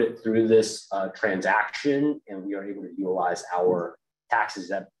 We put it through this transaction, and we are able to utilize our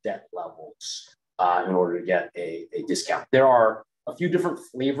tax-exempt debt levels in order to get a discount. There are a few different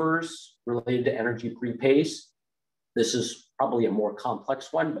flavors related to energy prepays. This is probably a more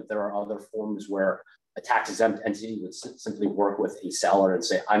complex one, but there are other forms where a tax-exempt entity would simply work with a seller and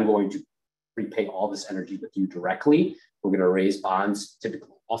say, I'm going to prepay all this energy with you directly. We're going to raise bonds.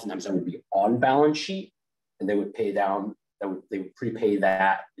 Typically, oftentimes that would be on balance sheet, and they would pay down. They would prepay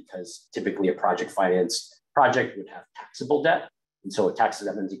that because typically a project finance project would have taxable debt, and so a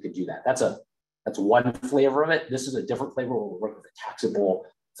tax-exempt entity could do that. That's one flavor of it. This is a different flavor where we work with a taxable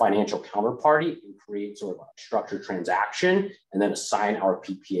financial counterparty and create sort of a structured transaction and then assign our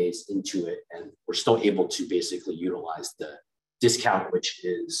PPAs into it. And we're still able to basically utilize the discount, which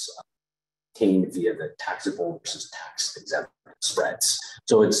is obtained via the taxable versus tax exempt spreads.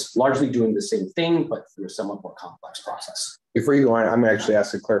 So it's largely doing the same thing, but through a somewhat more complex process. Before you go on, I'm going to actually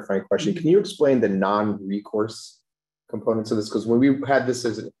ask a clarifying question. Can you explain the non-recourse components of this? Because when we had this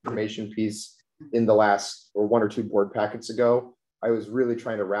as an information piece in the last or one or two board packets ago, I was really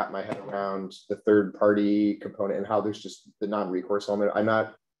trying to wrap my head around the third party component and how there's just the non-recourse element. I'm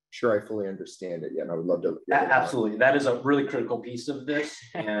not sure I fully understand it yet. And I would love to. Absolutely. That is a really critical piece of this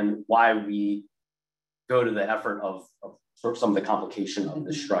and why we go to the effort of sort of some of the complication of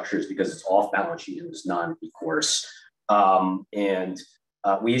the structures, because it's off balance sheet and it's non-recourse.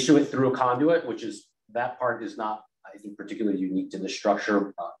 We issue it through a conduit, which is, that part is not, I think, particularly unique to the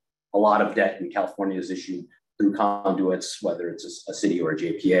structure. A lot of debt in California is issued through conduits, whether it's a city or a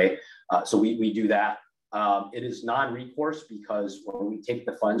JPA. So we do that. It is non-recourse because when we take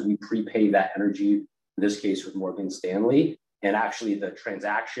the funds, we prepay that energy, in this case with Morgan Stanley. And actually the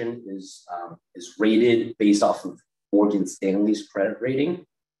transaction is rated based off of Morgan Stanley's credit rating.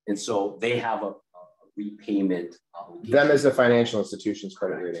 And so they have a repayment obligation. Them as a financial institution's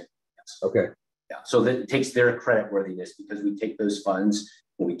credit rating. Yes. Okay. Yeah. So that takes their credit worthiness because we take those funds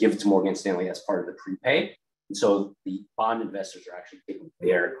and we give it to Morgan Stanley as part of the prepay. And so the bond investors are actually taking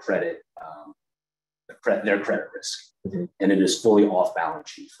their credit, their credit risk. Mm-hmm. And it is fully off balance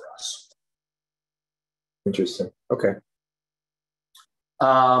sheet for us. Interesting. Okay.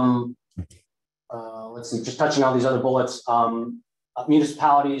 Let's see, just touching on these other bullets.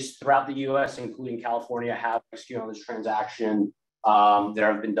 Municipalities throughout the US, including California, have executed on this transaction.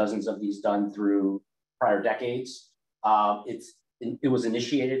 There have been dozens of these done through prior decades. It was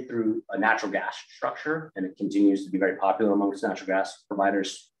initiated through a natural gas structure, and it continues to be very popular amongst natural gas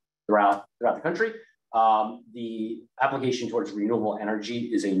providers throughout the country. The application towards renewable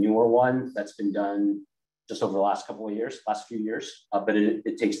energy is a newer one that's been done just over the last few years, but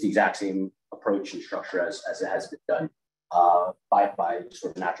it takes the exact same approach and structure as it has been done by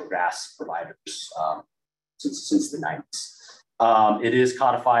sort of natural gas providers since the 90s. It is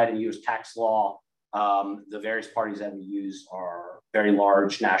codified in U.S. tax law. The various parties that we use are very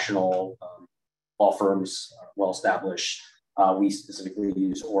large national law firms, well established. We specifically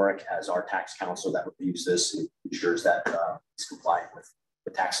use ORIC as our tax counsel that reviews this and ensures that it's compliant with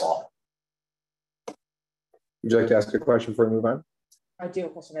tax law. Would you like to ask a question before we move on? I do a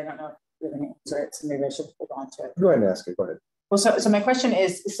question. I don't know if you have an answer, so maybe I should hold on to it. Go ahead and ask it. Go ahead. Well, so my question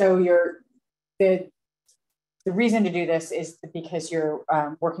is, so the reason to do this is because you're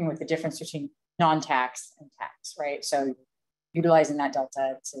working with the difference between non-tax and tax, right? So utilizing that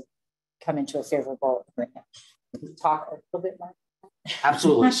delta to come into a favorable agreement. Can you talk a little bit more?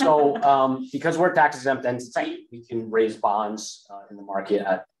 Absolutely. So because we're a tax exempt entity, we can raise bonds in the market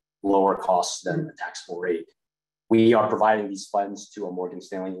at lower costs than the taxable rate. We are providing these funds to a Morgan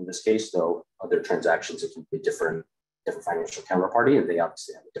Stanley in this case, though other transactions, it can be a different financial counterparty, and they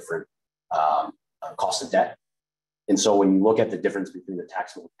obviously have a different cost of debt. And so when you look at the difference between the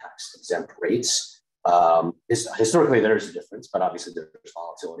taxable and tax exempt rates, historically there's a difference, but obviously there's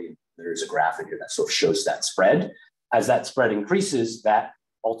volatility. There's a graph in here that sort of shows that spread. As that spread increases, that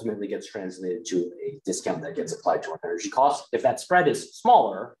ultimately gets translated to a discount that gets applied to our energy costs. If that spread is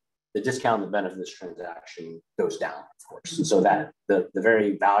smaller, the discount and the benefit of this transaction goes down, of course. And so that the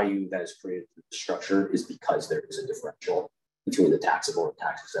very value that is created through the structure is because there is a differential between the taxable and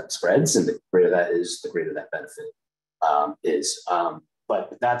tax exempt spreads, and the greater that is, the greater that benefit is.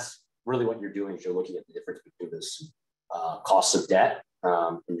 But that's really what you're doing is you're looking at the difference between this cost of debt,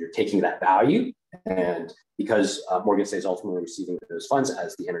 and you're taking that value. And because Morgan Stanley is ultimately receiving those funds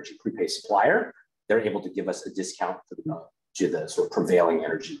as the energy prepay supplier, they're able to give us a discount to the sort of prevailing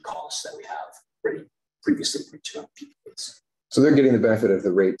energy costs that we have already previously agreed to on PPAs. So they're getting the benefit of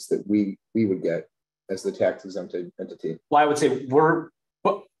the rates that we would get as the tax exempted entity. Well, I would say we're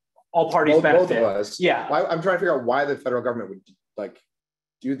all parties benefit. Both of us. Yeah. I'm trying to figure out why the federal government would like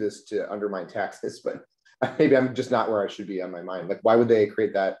do this to undermine taxes, but maybe I'm just not where I should be on my mind. Like, why would they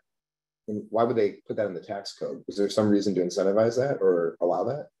create that? And why would they put that in the tax code? Was there some reason to incentivize that or allow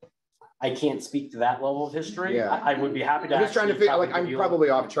that? I can't speak to that level of history. Yeah. I would be happy to. I'm just trying to figure. Like, I'm probably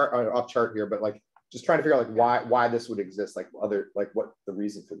off chart here, but like, just trying to figure out like why this would exist. Like what the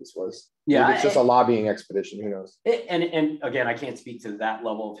reason for this was. Yeah, maybe it's just a lobbying expedition. Who knows? And again, I can't speak to that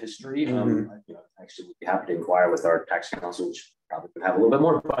level of history. Actually, would be happy to inquire with our tax counsel, which probably would have a little bit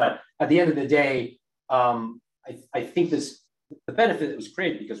more. But at the end of the day, I think the benefit that was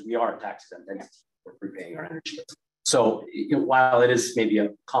created because we are a tax exempt entity for prepaying our energy. So while it is maybe a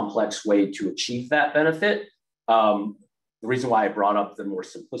complex way to achieve that benefit, the reason why I brought up the more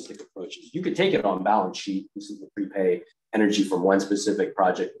simplistic approach is you could take it on balance sheet. This is the prepay energy from one specific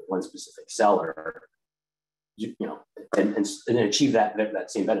project with one specific seller, and achieve that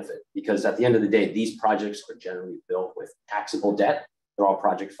same benefit. Because at the end of the day, these projects are generally built with taxable debt. They're all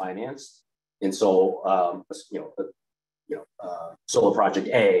project financed, and so solar project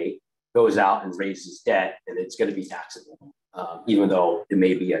A goes out and raises debt, and it's going to be taxable, even though it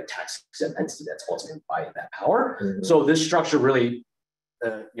may be a tax exempt entity that's ultimately buying that power. Mm-hmm. So this structure really,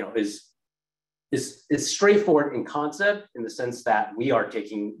 is straightforward in concept in the sense that we are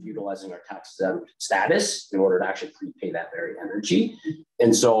utilizing our tax exempt status in order to actually prepay that very energy.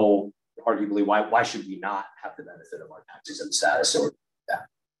 And so, arguably, why should we not have the benefit of our tax exempt status or that?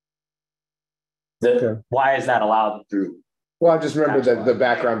 Why is that allowed through? Well, I just remember that the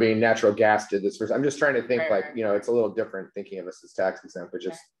background being natural gas did this first. I'm just trying to think it's a little different thinking of us as tax exempt, but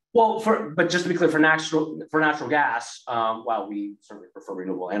just. Well, but just to be clear, for natural gas, while we certainly prefer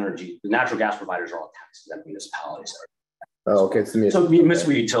renewable energy, the natural gas providers are all tax exempt municipalities. Oh, okay. It's so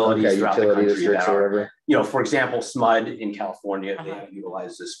municipal utilities throughout the country that are, for example, SMUD in California, they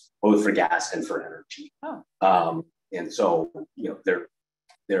utilize this both for gas and for energy. And so, they're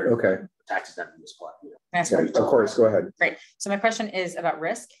tax exempt municipalities. Of course, go ahead. Great. So my question is about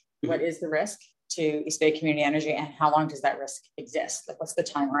risk. What is the risk to East Bay Community Energy, and how long does that risk exist? Like, what's the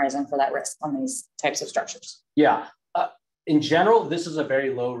time horizon for that risk on these types of structures? Yeah. In general, this is a very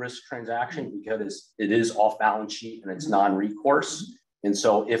low risk transaction because it is off balance sheet and it's non-recourse. And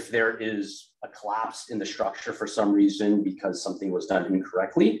so if there is a collapse in the structure for some reason because something was done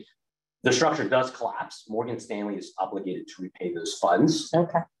incorrectly, the structure does collapse. Morgan Stanley is obligated to repay those funds.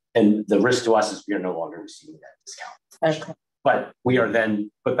 Okay. And the risk to us is we are no longer receiving that discount. Okay. But we are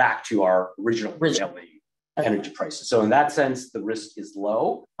then put back to our original energy prices. So in that sense, the risk is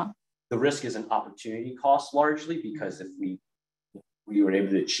low. The risk is an opportunity cost largely because if we were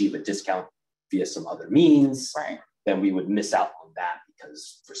able to achieve a discount via some other means, then we would miss out on that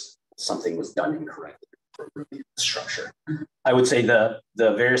because something was done incorrectly for the structure. I would say the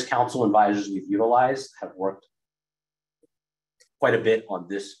various council advisors we've utilized have worked quite a bit on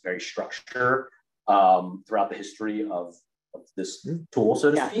this very structure throughout the history of this tool,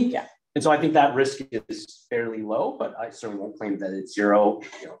 so to speak. Yeah. And so I think that risk is fairly low, but I certainly won't claim that it's zero.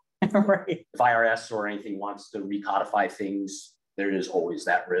 If IRS or anything wants to recodify things, there is always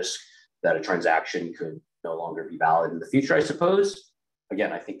that risk that a transaction could no longer be valid in the future, I suppose.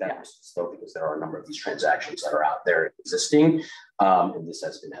 Again, I think that risk is low because there are a number of these transactions that are out there existing, and this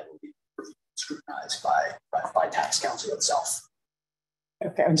has been heavily scrutinized by tax counsel itself.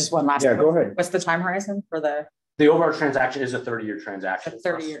 Okay, and just one last. Yeah, go ahead. What's the time horizon for the overall transaction? Is a 30-year transaction. A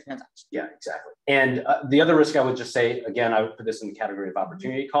 30-year transaction. Yeah, exactly. And the other risk I would just say, again, I would put this in the category of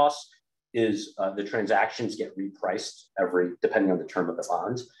opportunity costs, is the transactions get repriced depending on the term of the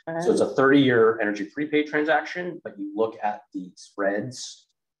bonds. So it's a 30-year energy prepaid transaction, but you look at the spreads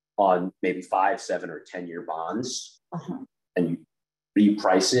on maybe 5, 7, or 10-year bonds, and you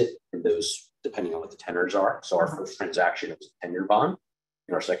reprice it in those depending on what the tenors are. So our first transaction was a 10-year bond.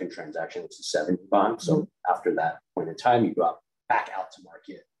 And our second transaction was a 7-year bond. So after that point in time, you go back out to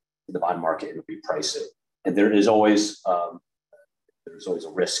the bond market, and reprice it. And there is always a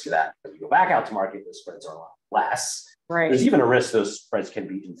risk that when you go back out to market, the spreads are a lot less. There's even a risk those spreads can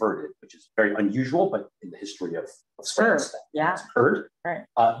be inverted, which is very unusual, but in the history of spreads that's occurred.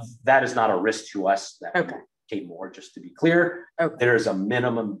 That is not a risk to us that we pay more, just to be clear. There is a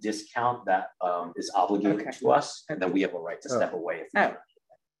minimum discount that is obligated to us, and then we have a right to step away if we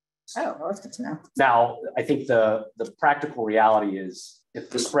Oh, well, that's good to know. Now, I think the practical reality is if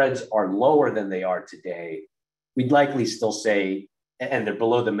the spreads are lower than they are today, we'd likely still say, and they're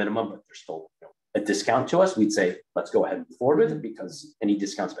below the minimum, but they're still a discount to us. We'd say, let's go ahead and move forward with it because any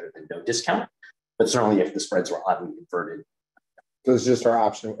discount's better than no discount. But certainly if the spreads were oddly inverted. So it's just our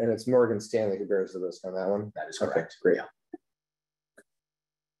option, and it's Morgan Stanley who bears the risk on that one. That is correct. Okay, great. Yeah.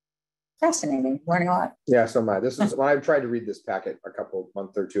 Fascinating, learning a lot. Yeah, so am I. This is when I tried to read this packet a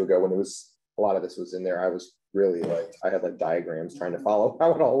month or two ago when it was a lot of this was in there. I was really like I had like diagrams trying to follow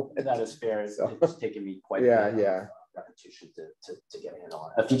how it all went. That is fair. So. It's taken me quite yeah. repetition to get a handle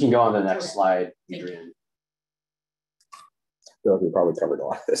on it. If you can go on the next slide, Adrian. I feel like we probably covered a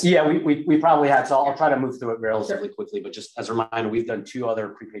lot of this. Yeah, we probably had. So I'll try to move through it relatively quickly, but just as a reminder, we've done 2 other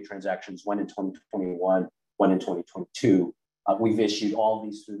prepaid transactions, one in 2021, one in 2022. We've issued all of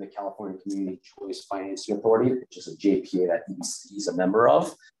these through the California Community Choice Financing Authority, which is a JPA that EBC is a member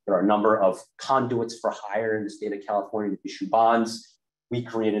of. There are a number of conduits for hire in the state of California to issue bonds. We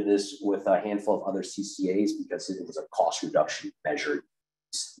created this with a handful of other CCAs because it was a cost reduction measure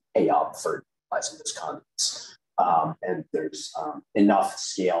to pay up for utilizing those conduits. And there's enough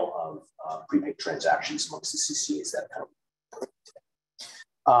scale of prepaid transactions amongst the CCAs that kind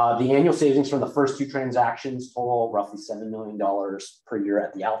of the annual savings from the first 2 transactions total roughly $7 million per year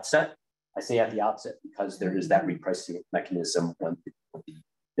at the outset. I say at the outset because there is that repricing mechanism when the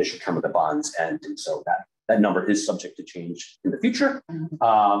initial term of the bonds end. And so that number is subject to change in the future.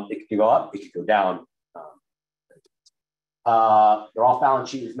 It could go up, it could go down. Their off-balance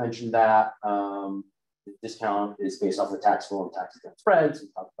sheet has mentioned that. The discount is based off the taxable and tax-exempt spreads. We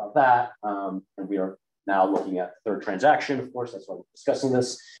talked about that. And we are now looking at the 3rd transaction, of course, that's why we're discussing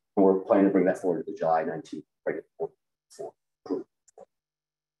this. And we're planning to bring that forward to the July 19th regulatory for approval.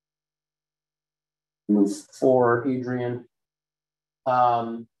 Move forward, Adrian.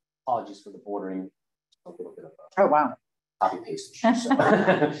 Apologies for the bordering. A little bit of oh, wow. Copy paste issue.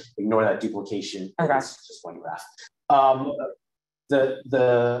 So ignore that duplication. Okay. It's just one graph.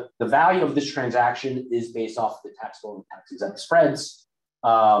 The value of this transaction is based off the taxable and tax-exempt spreads.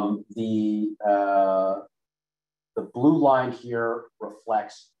 The blue line here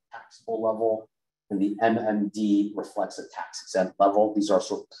reflects taxable level, and the MMD reflects a tax-exempt level. These are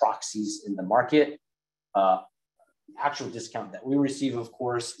sort of proxies in the market. The actual discount that we receive, of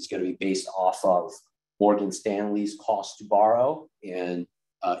course, is going to be based off of Morgan Stanley's cost to borrow and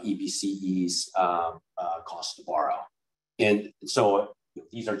EBCE's cost to borrow. And so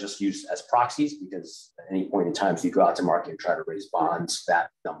these are just used as proxies because at any point in time, if you go out to market and try to raise bonds,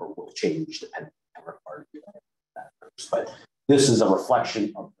 that number will change depending on how hard you are. But this is a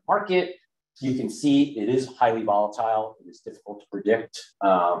reflection of the market. You can see it is highly volatile. It is difficult to predict,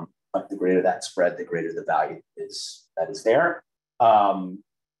 but the greater that spread, the greater the value that is there.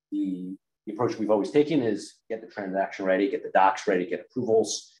 The approach we've always taken is get the transaction ready, get the docs ready, get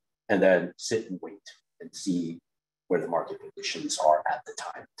approvals, and then sit and wait and see where the market conditions are at the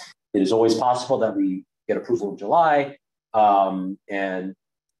time. It is always possible that we get approval in July and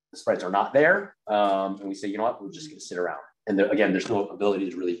the spreads are not there. And we say, you know what, we're just gonna sit around. And again, there's no ability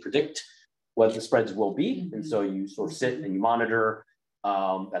to really predict what the spreads will be. And so you sort of sit and you monitor.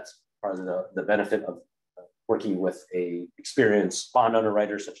 That's part of the benefit of working with a experienced bond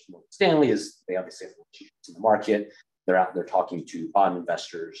underwriter such as Morgan Stanley is they obviously have relationships in the market. They're out there talking to bond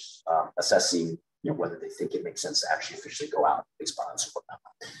investors, assessing whether they think it makes sense to actually officially go out and raise bonds or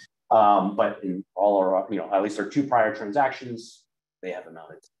not. But in all our, at least our 2 prior transactions, they have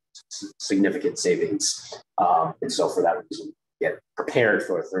amounted to significant savings. And so for that reason, get prepared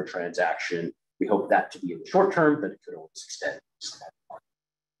for a 3rd transaction. We hope that to be in the short term, but it could always extend.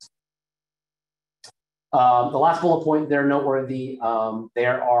 The last bullet point there, noteworthy,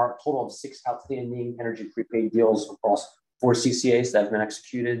 there are a total of 6 outstanding energy prepaid deals across 4 CCAs that have been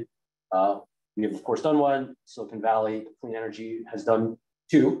executed. We have, of course, done one. Silicon Valley Clean Energy has done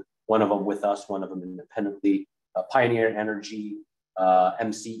 2, one of them with us, one of them independently. Pioneer Energy,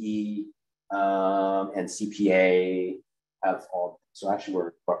 MCE, and CPA have all, so actually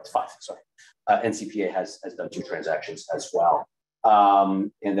we're up to 5, sorry. NCPA has done 2 transactions as well.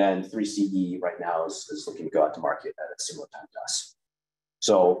 And then 3CE right now is looking to go out to market at a similar time to us.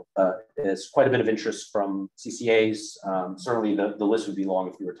 So there's quite a bit of interest from CCAs. Certainly the list would be long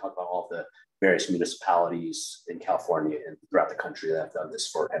if we were talking about all of the various municipalities in California and throughout the country that have done this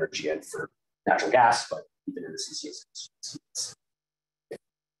for energy and for natural gas, but even in the CCAs.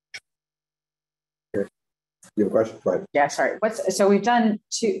 You have a question? Go ahead. Yeah, sorry. So we've done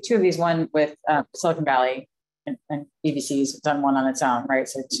two of these, one with Silicon Valley and EBC's done one on its own, right?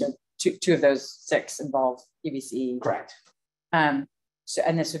 So two of those 6 involve EBC. Correct. So,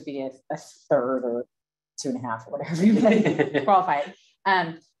 and this would be a third or 2.5 or whatever you might qualify it.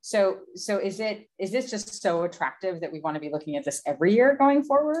 So is this just so attractive that we want to be looking at this every year going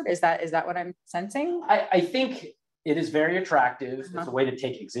forward? Is that what I'm sensing? I think it is very attractive. It's a way to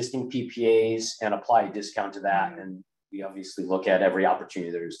take existing PPAs and apply a discount to that. And we obviously look at every opportunity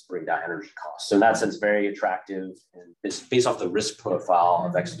there is to bring down energy costs. So in that sense, very attractive. And it's based off the risk profile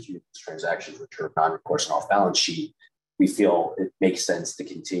of executing these transactions, which are non-recourse and off balance sheet. We feel it makes sense to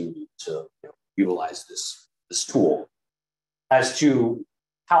continue to utilize this tool. As to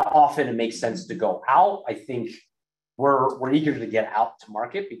how often it makes sense to go out, I think we're eager to get out to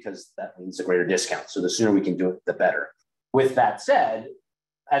market because that means a greater discount. So the sooner we can do it, the better. With that said,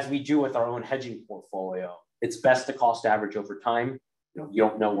 as we do with our own hedging portfolio, it's best to cost average over time. You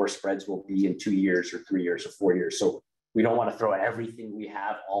don't know where spreads will be in 2 years or 3 years or 4 years. So we don't want to throw everything we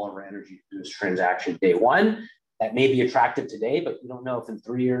have, all of our energy to this transaction day one. That may be attractive today, but you don't know if in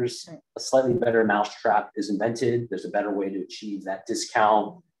 3 years a slightly better mousetrap is invented. There's a better way to achieve that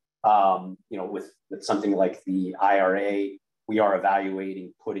discount. With something like the IRA, we are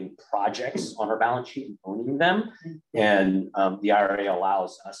evaluating putting projects on our balance sheet and owning them. And the IRA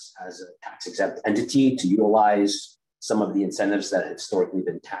allows us as a tax-exempt entity to utilize some of the incentives that have historically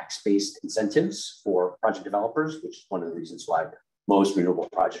been tax-based incentives for project developers, which is one of the reasons why most renewable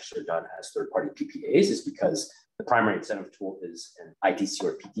projects are done as third-party PPAs, is because the primary incentive tool is an ITC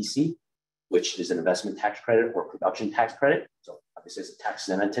or PTC, which is an investment tax credit or production tax credit. So obviously, as a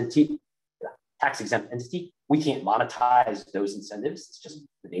tax-exempt entity, we can't monetize those incentives. It's just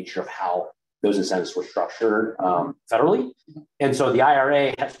the nature of how those incentives were structured federally. And so the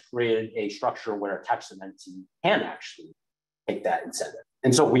IRA has created a structure where a tax-exempt entity can actually take that incentive.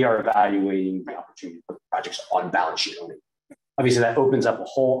 And so we are evaluating the opportunity to put projects on balance sheet only. Obviously, that opens up a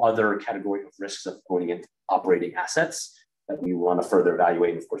whole other category of risks of owning and operating assets that we want to further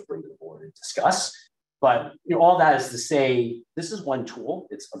evaluate and, of course, bring to the board and discuss. But all that is to say, this is one tool.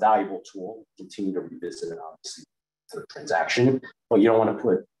 It's a valuable tool. Continue to revisit it, obviously, for the transaction. But you don't want to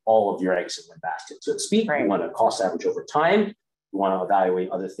put all of your eggs in one basket, so to speak. Right. You want to cost average over time. You want to evaluate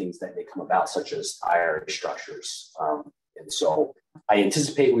other things that may come about, such as IRA structures. And so I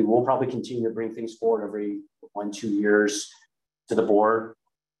anticipate we will probably continue to bring things forward every 1-2 years to the board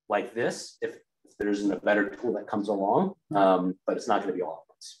like this, if there isn't a better tool that comes along, but it's not going to be all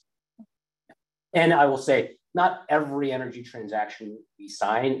at once. And I will say, not every energy transaction we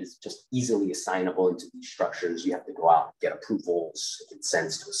sign is just easily assignable into these structures. You have to go out and get approvals,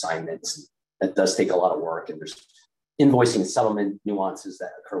 consents to assignments. That does take a lot of work, and there's invoicing and settlement nuances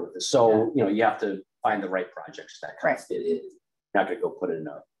that occur with this. So, you have to find the right projects that kind of fit in. You're not going to go put in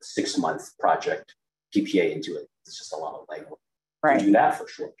a 6-month project PPA into it. It's just a lot of legwork. Right. To do that for a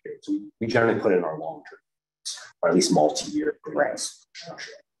short period. So we generally put in our long-term, or at least multi-year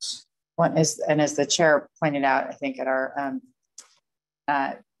structure. One is, and as the chair pointed out, I think at our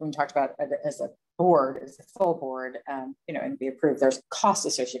when we talked about as a board, as a full board, and be approved, there's costs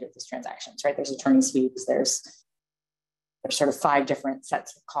associated with these transactions, right? There's attorney's fees, there's sort of 5 different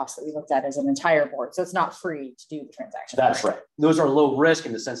sets of costs that we looked at as an entire board. So it's not free to do the transaction. That's right. Those are low risk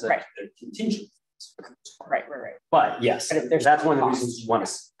in the sense that they're contingent. Right. But yes, that's one of the reasons you want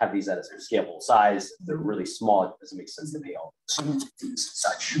to have these at a scalable size. If they're really small, it doesn't make sense to pay all those fees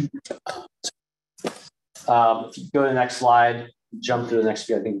such. If you go to the next slide, jump to the next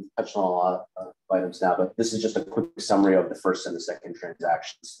few, I think we've touched on a lot of items now, but this is just a quick summary of the first and the second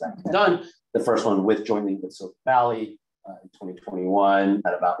transactions that we've done. The first one jointly with Silicon Valley in 2021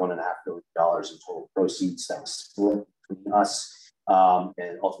 at about $1.5 billion in total proceeds that was split between us.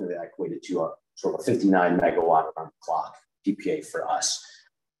 And ultimately that equated to a sort of a 59 megawatt around the clock PPA for us.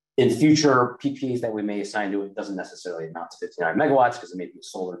 In future PPAs that we may assign to it doesn't necessarily amount to 59 megawatts because it may be a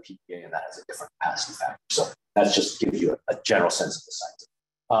solar PPA and that has a different capacity factor. So that's just gives you a general sense of the site.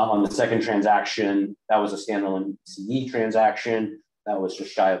 On the second transaction, that was a standalone ECE transaction. That was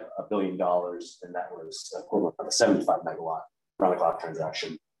just shy of $1 billion, and that was equivalent of a 75 megawatt round the clock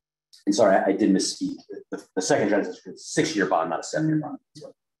transaction. And sorry, I did misspeak. The second transaction is a 6-year bond, not a 7-year bond.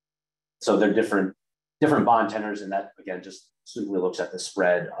 So they're different bond tenors, and that again just simply looks at the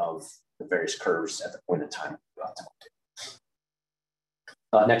spread of the various curves at the point in time.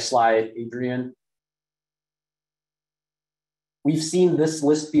 Next slide, Adrian. We've seen this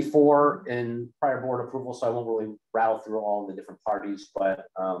list before in prior board approval, so I won't really rattle through all the different parties, but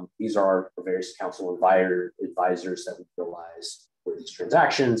these are our various council advisors that we utilize for these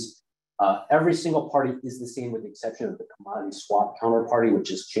transactions. Every single party is the same with the exception of the commodity swap counterparty, which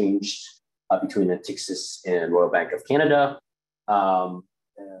has changed between Natixis and Royal Bank of Canada. But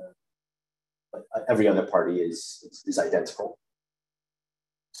every other party is identical.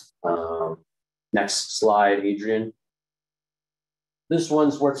 Next slide, Adrian. This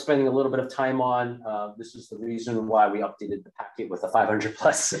one's worth spending a little bit of time on. This is the reason why we updated the packet with a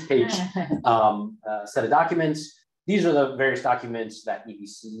 500+ page set of documents. These are the various documents that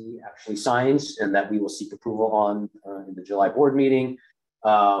EBC actually signs and that we will seek approval on in the July board meeting.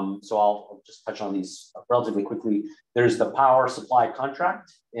 So I'll just touch on these relatively quickly. There's the power supply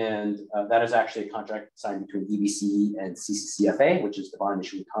contract, and that is actually a contract signed between EBC and CCCFA, which is the bond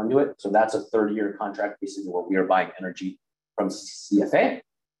issuing conduit. So that's a 30-year contract, basically where we are buying energy from CCCFA.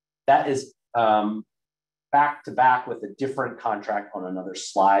 That is back to back with a different contract on another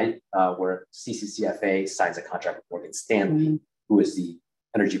slide where CCCFA signs a contract with Morgan Stanley, who is the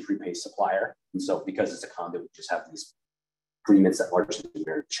energy prepaid supplier. And so because it's a conduit, we just have these agreements that largely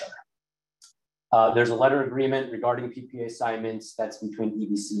mirror each other. There's a letter agreement regarding PPA assignments that's between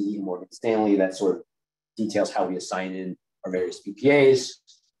EBC and Morgan Stanley that sort of details how we assign in our various PPAs.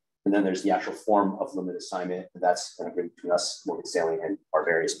 And then there's the actual form of limit assignment. That's an agreement between us, Morgan Stanley, and our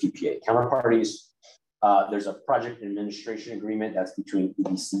various PPA counterparties. There's a project administration agreement that's between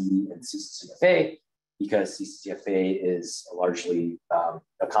EBC and CCCFA, because CCCFA is largely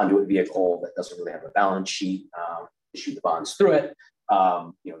a conduit vehicle that doesn't really have a balance sheet, issue the bonds through it.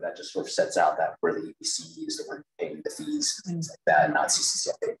 That just sort of sets out that we're the EBC is the one paying the fees, things like that, not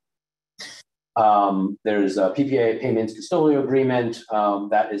CCCFA. There's a PPA payments custodial agreement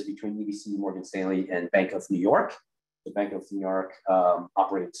that is between EBC, Morgan Stanley, and Bank of New York. The Bank of New York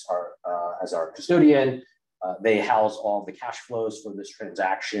operates as our custodian. They house all the cash flows for this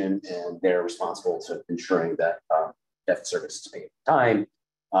transaction, and they're responsible to ensuring that debt service is paid on time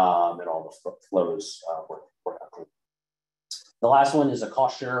and all the flows work out. The last one is a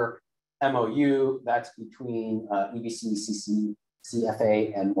cost share MOU that's between EBC,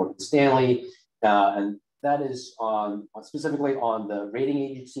 CCCFA, and Morgan Stanley. And that is specifically on the rating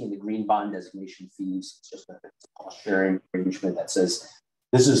agency and the green bond designation fees. It's just a cost sharing arrangement that says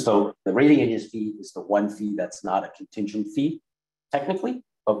this is the rating agency fee is the one fee that's not a contingent fee, technically,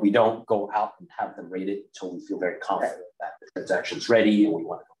 but we don't go out and have them rate it until we feel very confident that the transaction's ready and we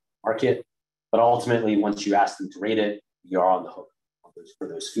want to go to market. But ultimately, once you ask them to rate it, you're on the hook for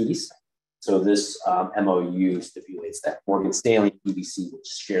those fees. So this MOU stipulates that Morgan Stanley and EBC would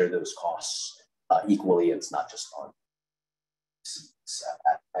share those costs equally. It's not just on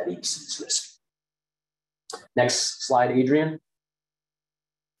at EBC's risk. Next slide, Adrian.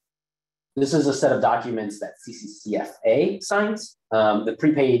 This is a set of documents that CCCFA signs. The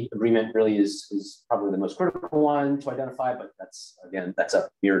prepaid agreement really is probably the most critical one to identify, but that's a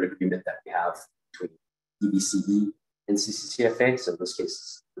mirrored agreement that we have between EBCE and CCCFA. So in this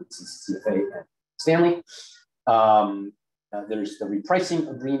case, CCCFA and Stanley. There's the repricing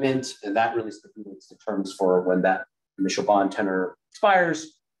agreement, and that really stipulates the terms for when that initial bond tenor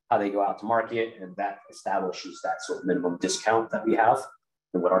expires, how they go out to market, and that establishes that sort of minimum discount that we have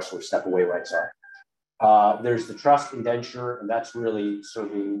and what our sort of step away rights are. There's the trust indenture, and that's really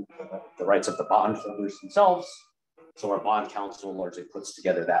serving the rights of the bondholders themselves. So our bond counsel largely puts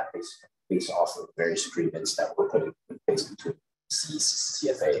together that based off of various agreements that we're putting in place between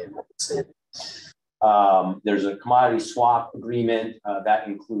CCCFA and Morgan Stanley. There's a commodity swap agreement that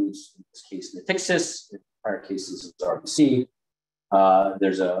includes, in this case, Natixis. In prior cases, it's RBC.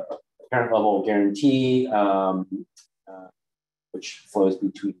 There's a parent level guarantee, which flows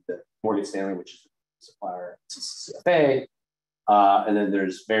between the Morgan Stanley, which is the supplier, CCCFA. And then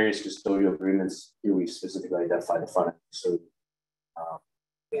there's various custodial agreements. Here we've specifically identified the front end custodian.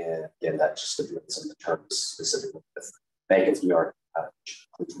 And again, that just stipulates some of the terms specifically with Bank of New York, which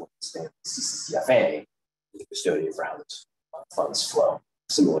includes Morgan Stanley, CCCFA, the custodian for how those funds flow,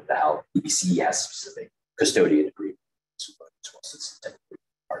 similar to how EBC has specific custodian agreements as well, since technically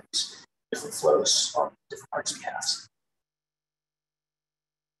parties, different flows on different parties' behalf.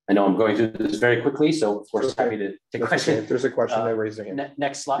 I know I'm going through this very quickly, so of course, happy to take questions. There's a question there raising it.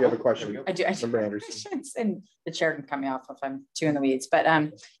 Next slide. You have a question. I do. And the chair can cut me off if I'm too in the weeds, but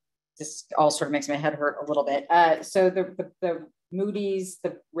this all sort of makes my head hurt a little bit. So the Moody's,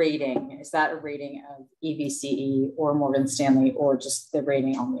 the rating, is that a rating of EBCE or Morgan Stanley, or just the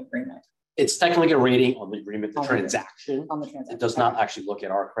rating on the agreement? It's technically a rating on the agreement, the transaction. On the transaction. It does not actually look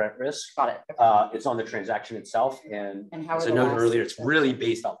at our credit risk. Got it. Okay. It's on the transaction itself. And how as I noted earlier, it's really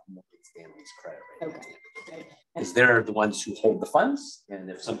based off of Morgan Stanley's credit rating. Okay. Because they're the ones who hold the funds. And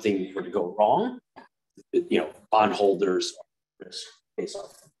if something were to go wrong, bondholders are risk based off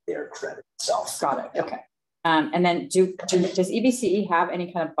of their credit itself. Got it. Okay. And then does EBCE have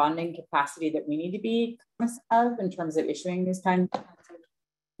any kind of bonding capacity that we need to be cognizant of in terms of issuing these kinds of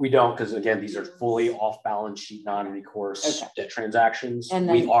We don't, because again, these are fully off-balance sheet, non-recourse debt transactions. And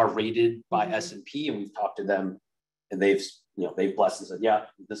then, we are rated by S&P, and we've talked to them, and they've blessed and said, yeah,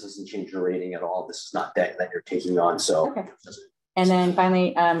 this doesn't change your rating at all. This is not debt that you're taking on. So, and then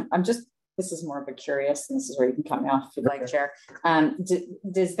finally, this is more of a curious, and this is where you can cut me off if you'd like, Chair.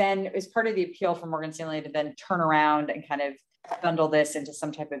 Is part of the appeal for Morgan Stanley to then turn around and kind of bundle this into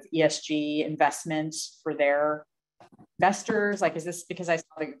some type of ESG investments for their investors? Like, is this because I saw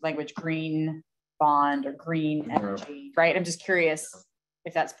the language green bond or green energy, right? I'm just curious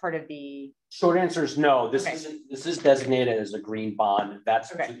if that's part of the. Short answer is no. This is designated as a green bond. That's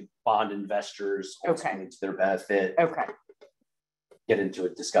to bond investors, ultimately to their benefit. Get into a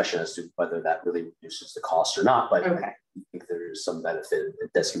discussion as to whether that really reduces the cost or not, but I think there is some benefit in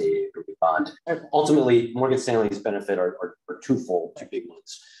designating a green bond. Ultimately, Morgan Stanley's benefit are twofold, two big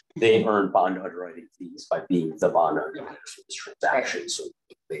ones. They earn bond underwriting fees by being the bond underwriters for this transaction, so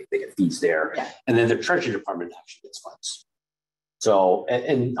they get fees there. And then the Treasury Department actually gets funds. So,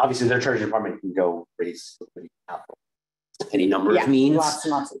 and obviously their Treasury Department can go raise liquidity capital any number of means.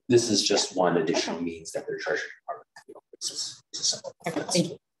 Lots. This is just one additional means that their Treasury Department can go. Thank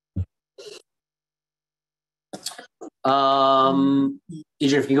you.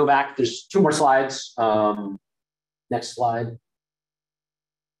 Adrian, if you go back, there's 2 more slides. Next slide.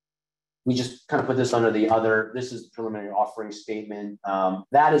 We just kind of put this under the other. This is the preliminary offering statement.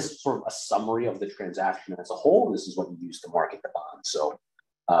 That is sort of a summary of the transaction as a whole. This is what you use to market the bond. So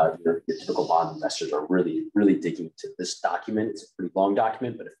your typical bond investors are really, really digging into this document. It's a pretty long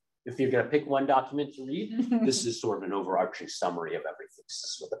document, but if you're going to pick one document to read, this is sort of an overarching summary of everything. This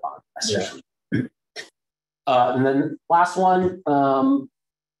is what the bond investors read. And then last one,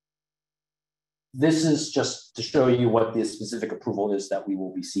 this is just to show you what the specific approval is that we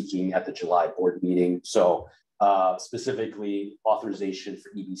will be seeking at the July board meeting. So specifically authorization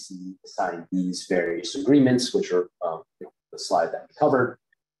for EBC to sign these various agreements, which are the slide that we covered,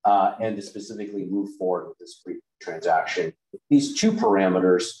 and to specifically move forward with this transaction. These 2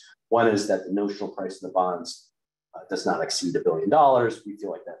 parameters. One is that the notional price of the bonds does not exceed $1 billion. We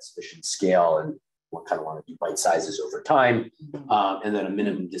feel like that's sufficient scale, and we kind of want to do bite sizes over time. And then a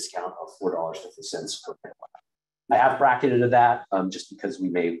minimum discount of $4.50 per megawatt. I have bracketed that just because we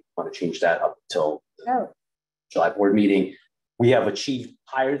may want to change that up until the July board meeting. We have achieved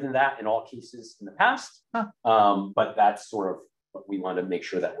higher than that in all cases in the past, but that's sort of what we want to make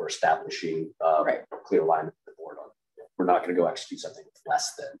sure that we're establishing a clear alignment with the board on. We're not going to go execute something with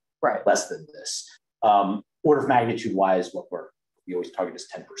less than this. Order of magnitude wise, what we always target is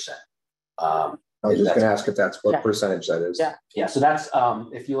 10%. I was just going to ask if that's what percentage that is. Yeah. So that's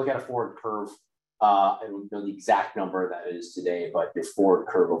if you look at a forward curve, I don't know the exact number that is today, but the forward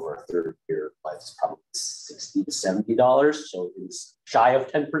curve over a 30-year life is probably $60 to $70. So it's shy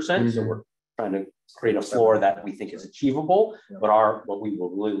of 10%. So we're trying to create a floor that we think is achievable, but what we will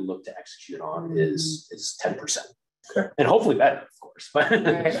really look to execute on is 10%. And hopefully better, of course, but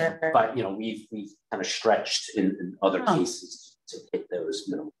but we've kind of stretched in other cases to hit those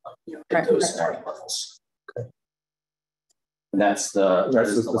minimum, hit those target levels. And that's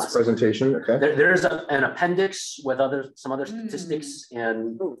the presentation. Okay. There's an appendix with some other statistics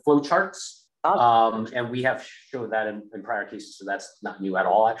and flow charts, and we have showed that in prior cases, so that's not new at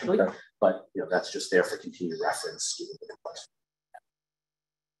all, actually. But that's just there for continued reference.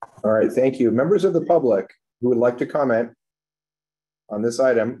 All right, thank you, members of the public who would like to comment on this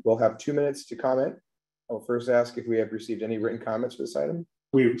item. We'll have 2 minutes to comment. I'll first ask if we have received any written comments for this item.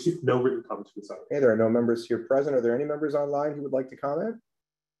 We received no written comments for this item. Okay, there are no members here present. Are there any members online who would like to comment?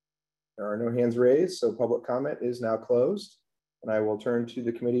 There are no hands raised, so public comment is now closed. And I will turn to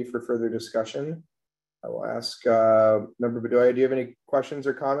the committee for further discussion. I will ask Member Bedoya, do you have any questions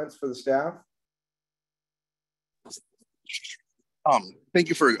or comments for the staff? Thank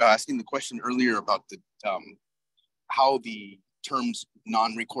you for asking the question earlier about the how the terms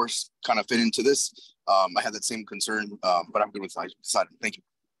non-recourse kind of fit into this. I had that same concern, but I'm good with this item. Thank you.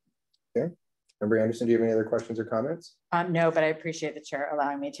 Okay. Member Anderson, do you have any other questions or comments? No, but I appreciate the chair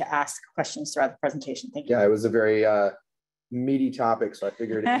allowing me to ask questions throughout the presentation. Thank you. Yeah, it was a very meaty topic, so I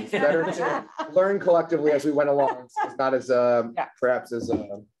figured it was better to learn collectively as we went along. It's not as perhaps as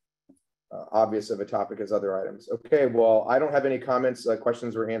obvious of a topic as other items. Okay, well, I don't have any comments.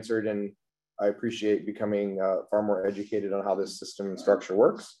 Questions were answered, and I appreciate becoming far more educated on how this system and structure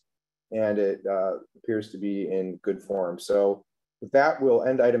works, and it appears to be in good form. So with that, we'll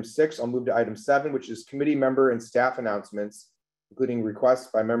end item 6. I'll move to item 7, which is committee member and staff announcements, including requests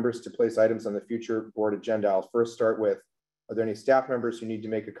by members to place items on the future board agenda. I'll first start with, are there any staff members who need to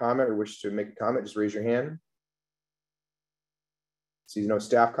make a comment or wish to make a comment? Just raise your hand. See no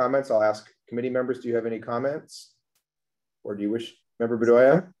staff comments. I'll ask committee members, do you have any comments? Or do you wish, Member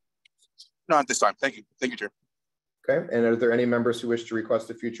Bedoya? No, at this time. Thank you. Thank you, Chair. Okay, and are there any members who wish to request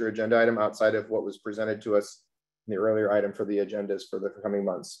a future agenda item outside of what was presented to us in the earlier item for the agendas for the coming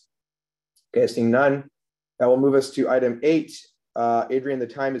months? Okay, seeing none, that will move us to item 8. Adrian, the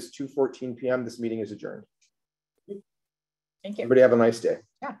time is 2:14 p.m. This meeting is adjourned. Thank you. Everybody have a nice day.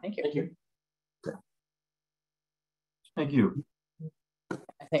 Yeah, thank you. Thank you. Thank you.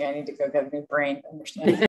 I think I need to go get a new brain to understand.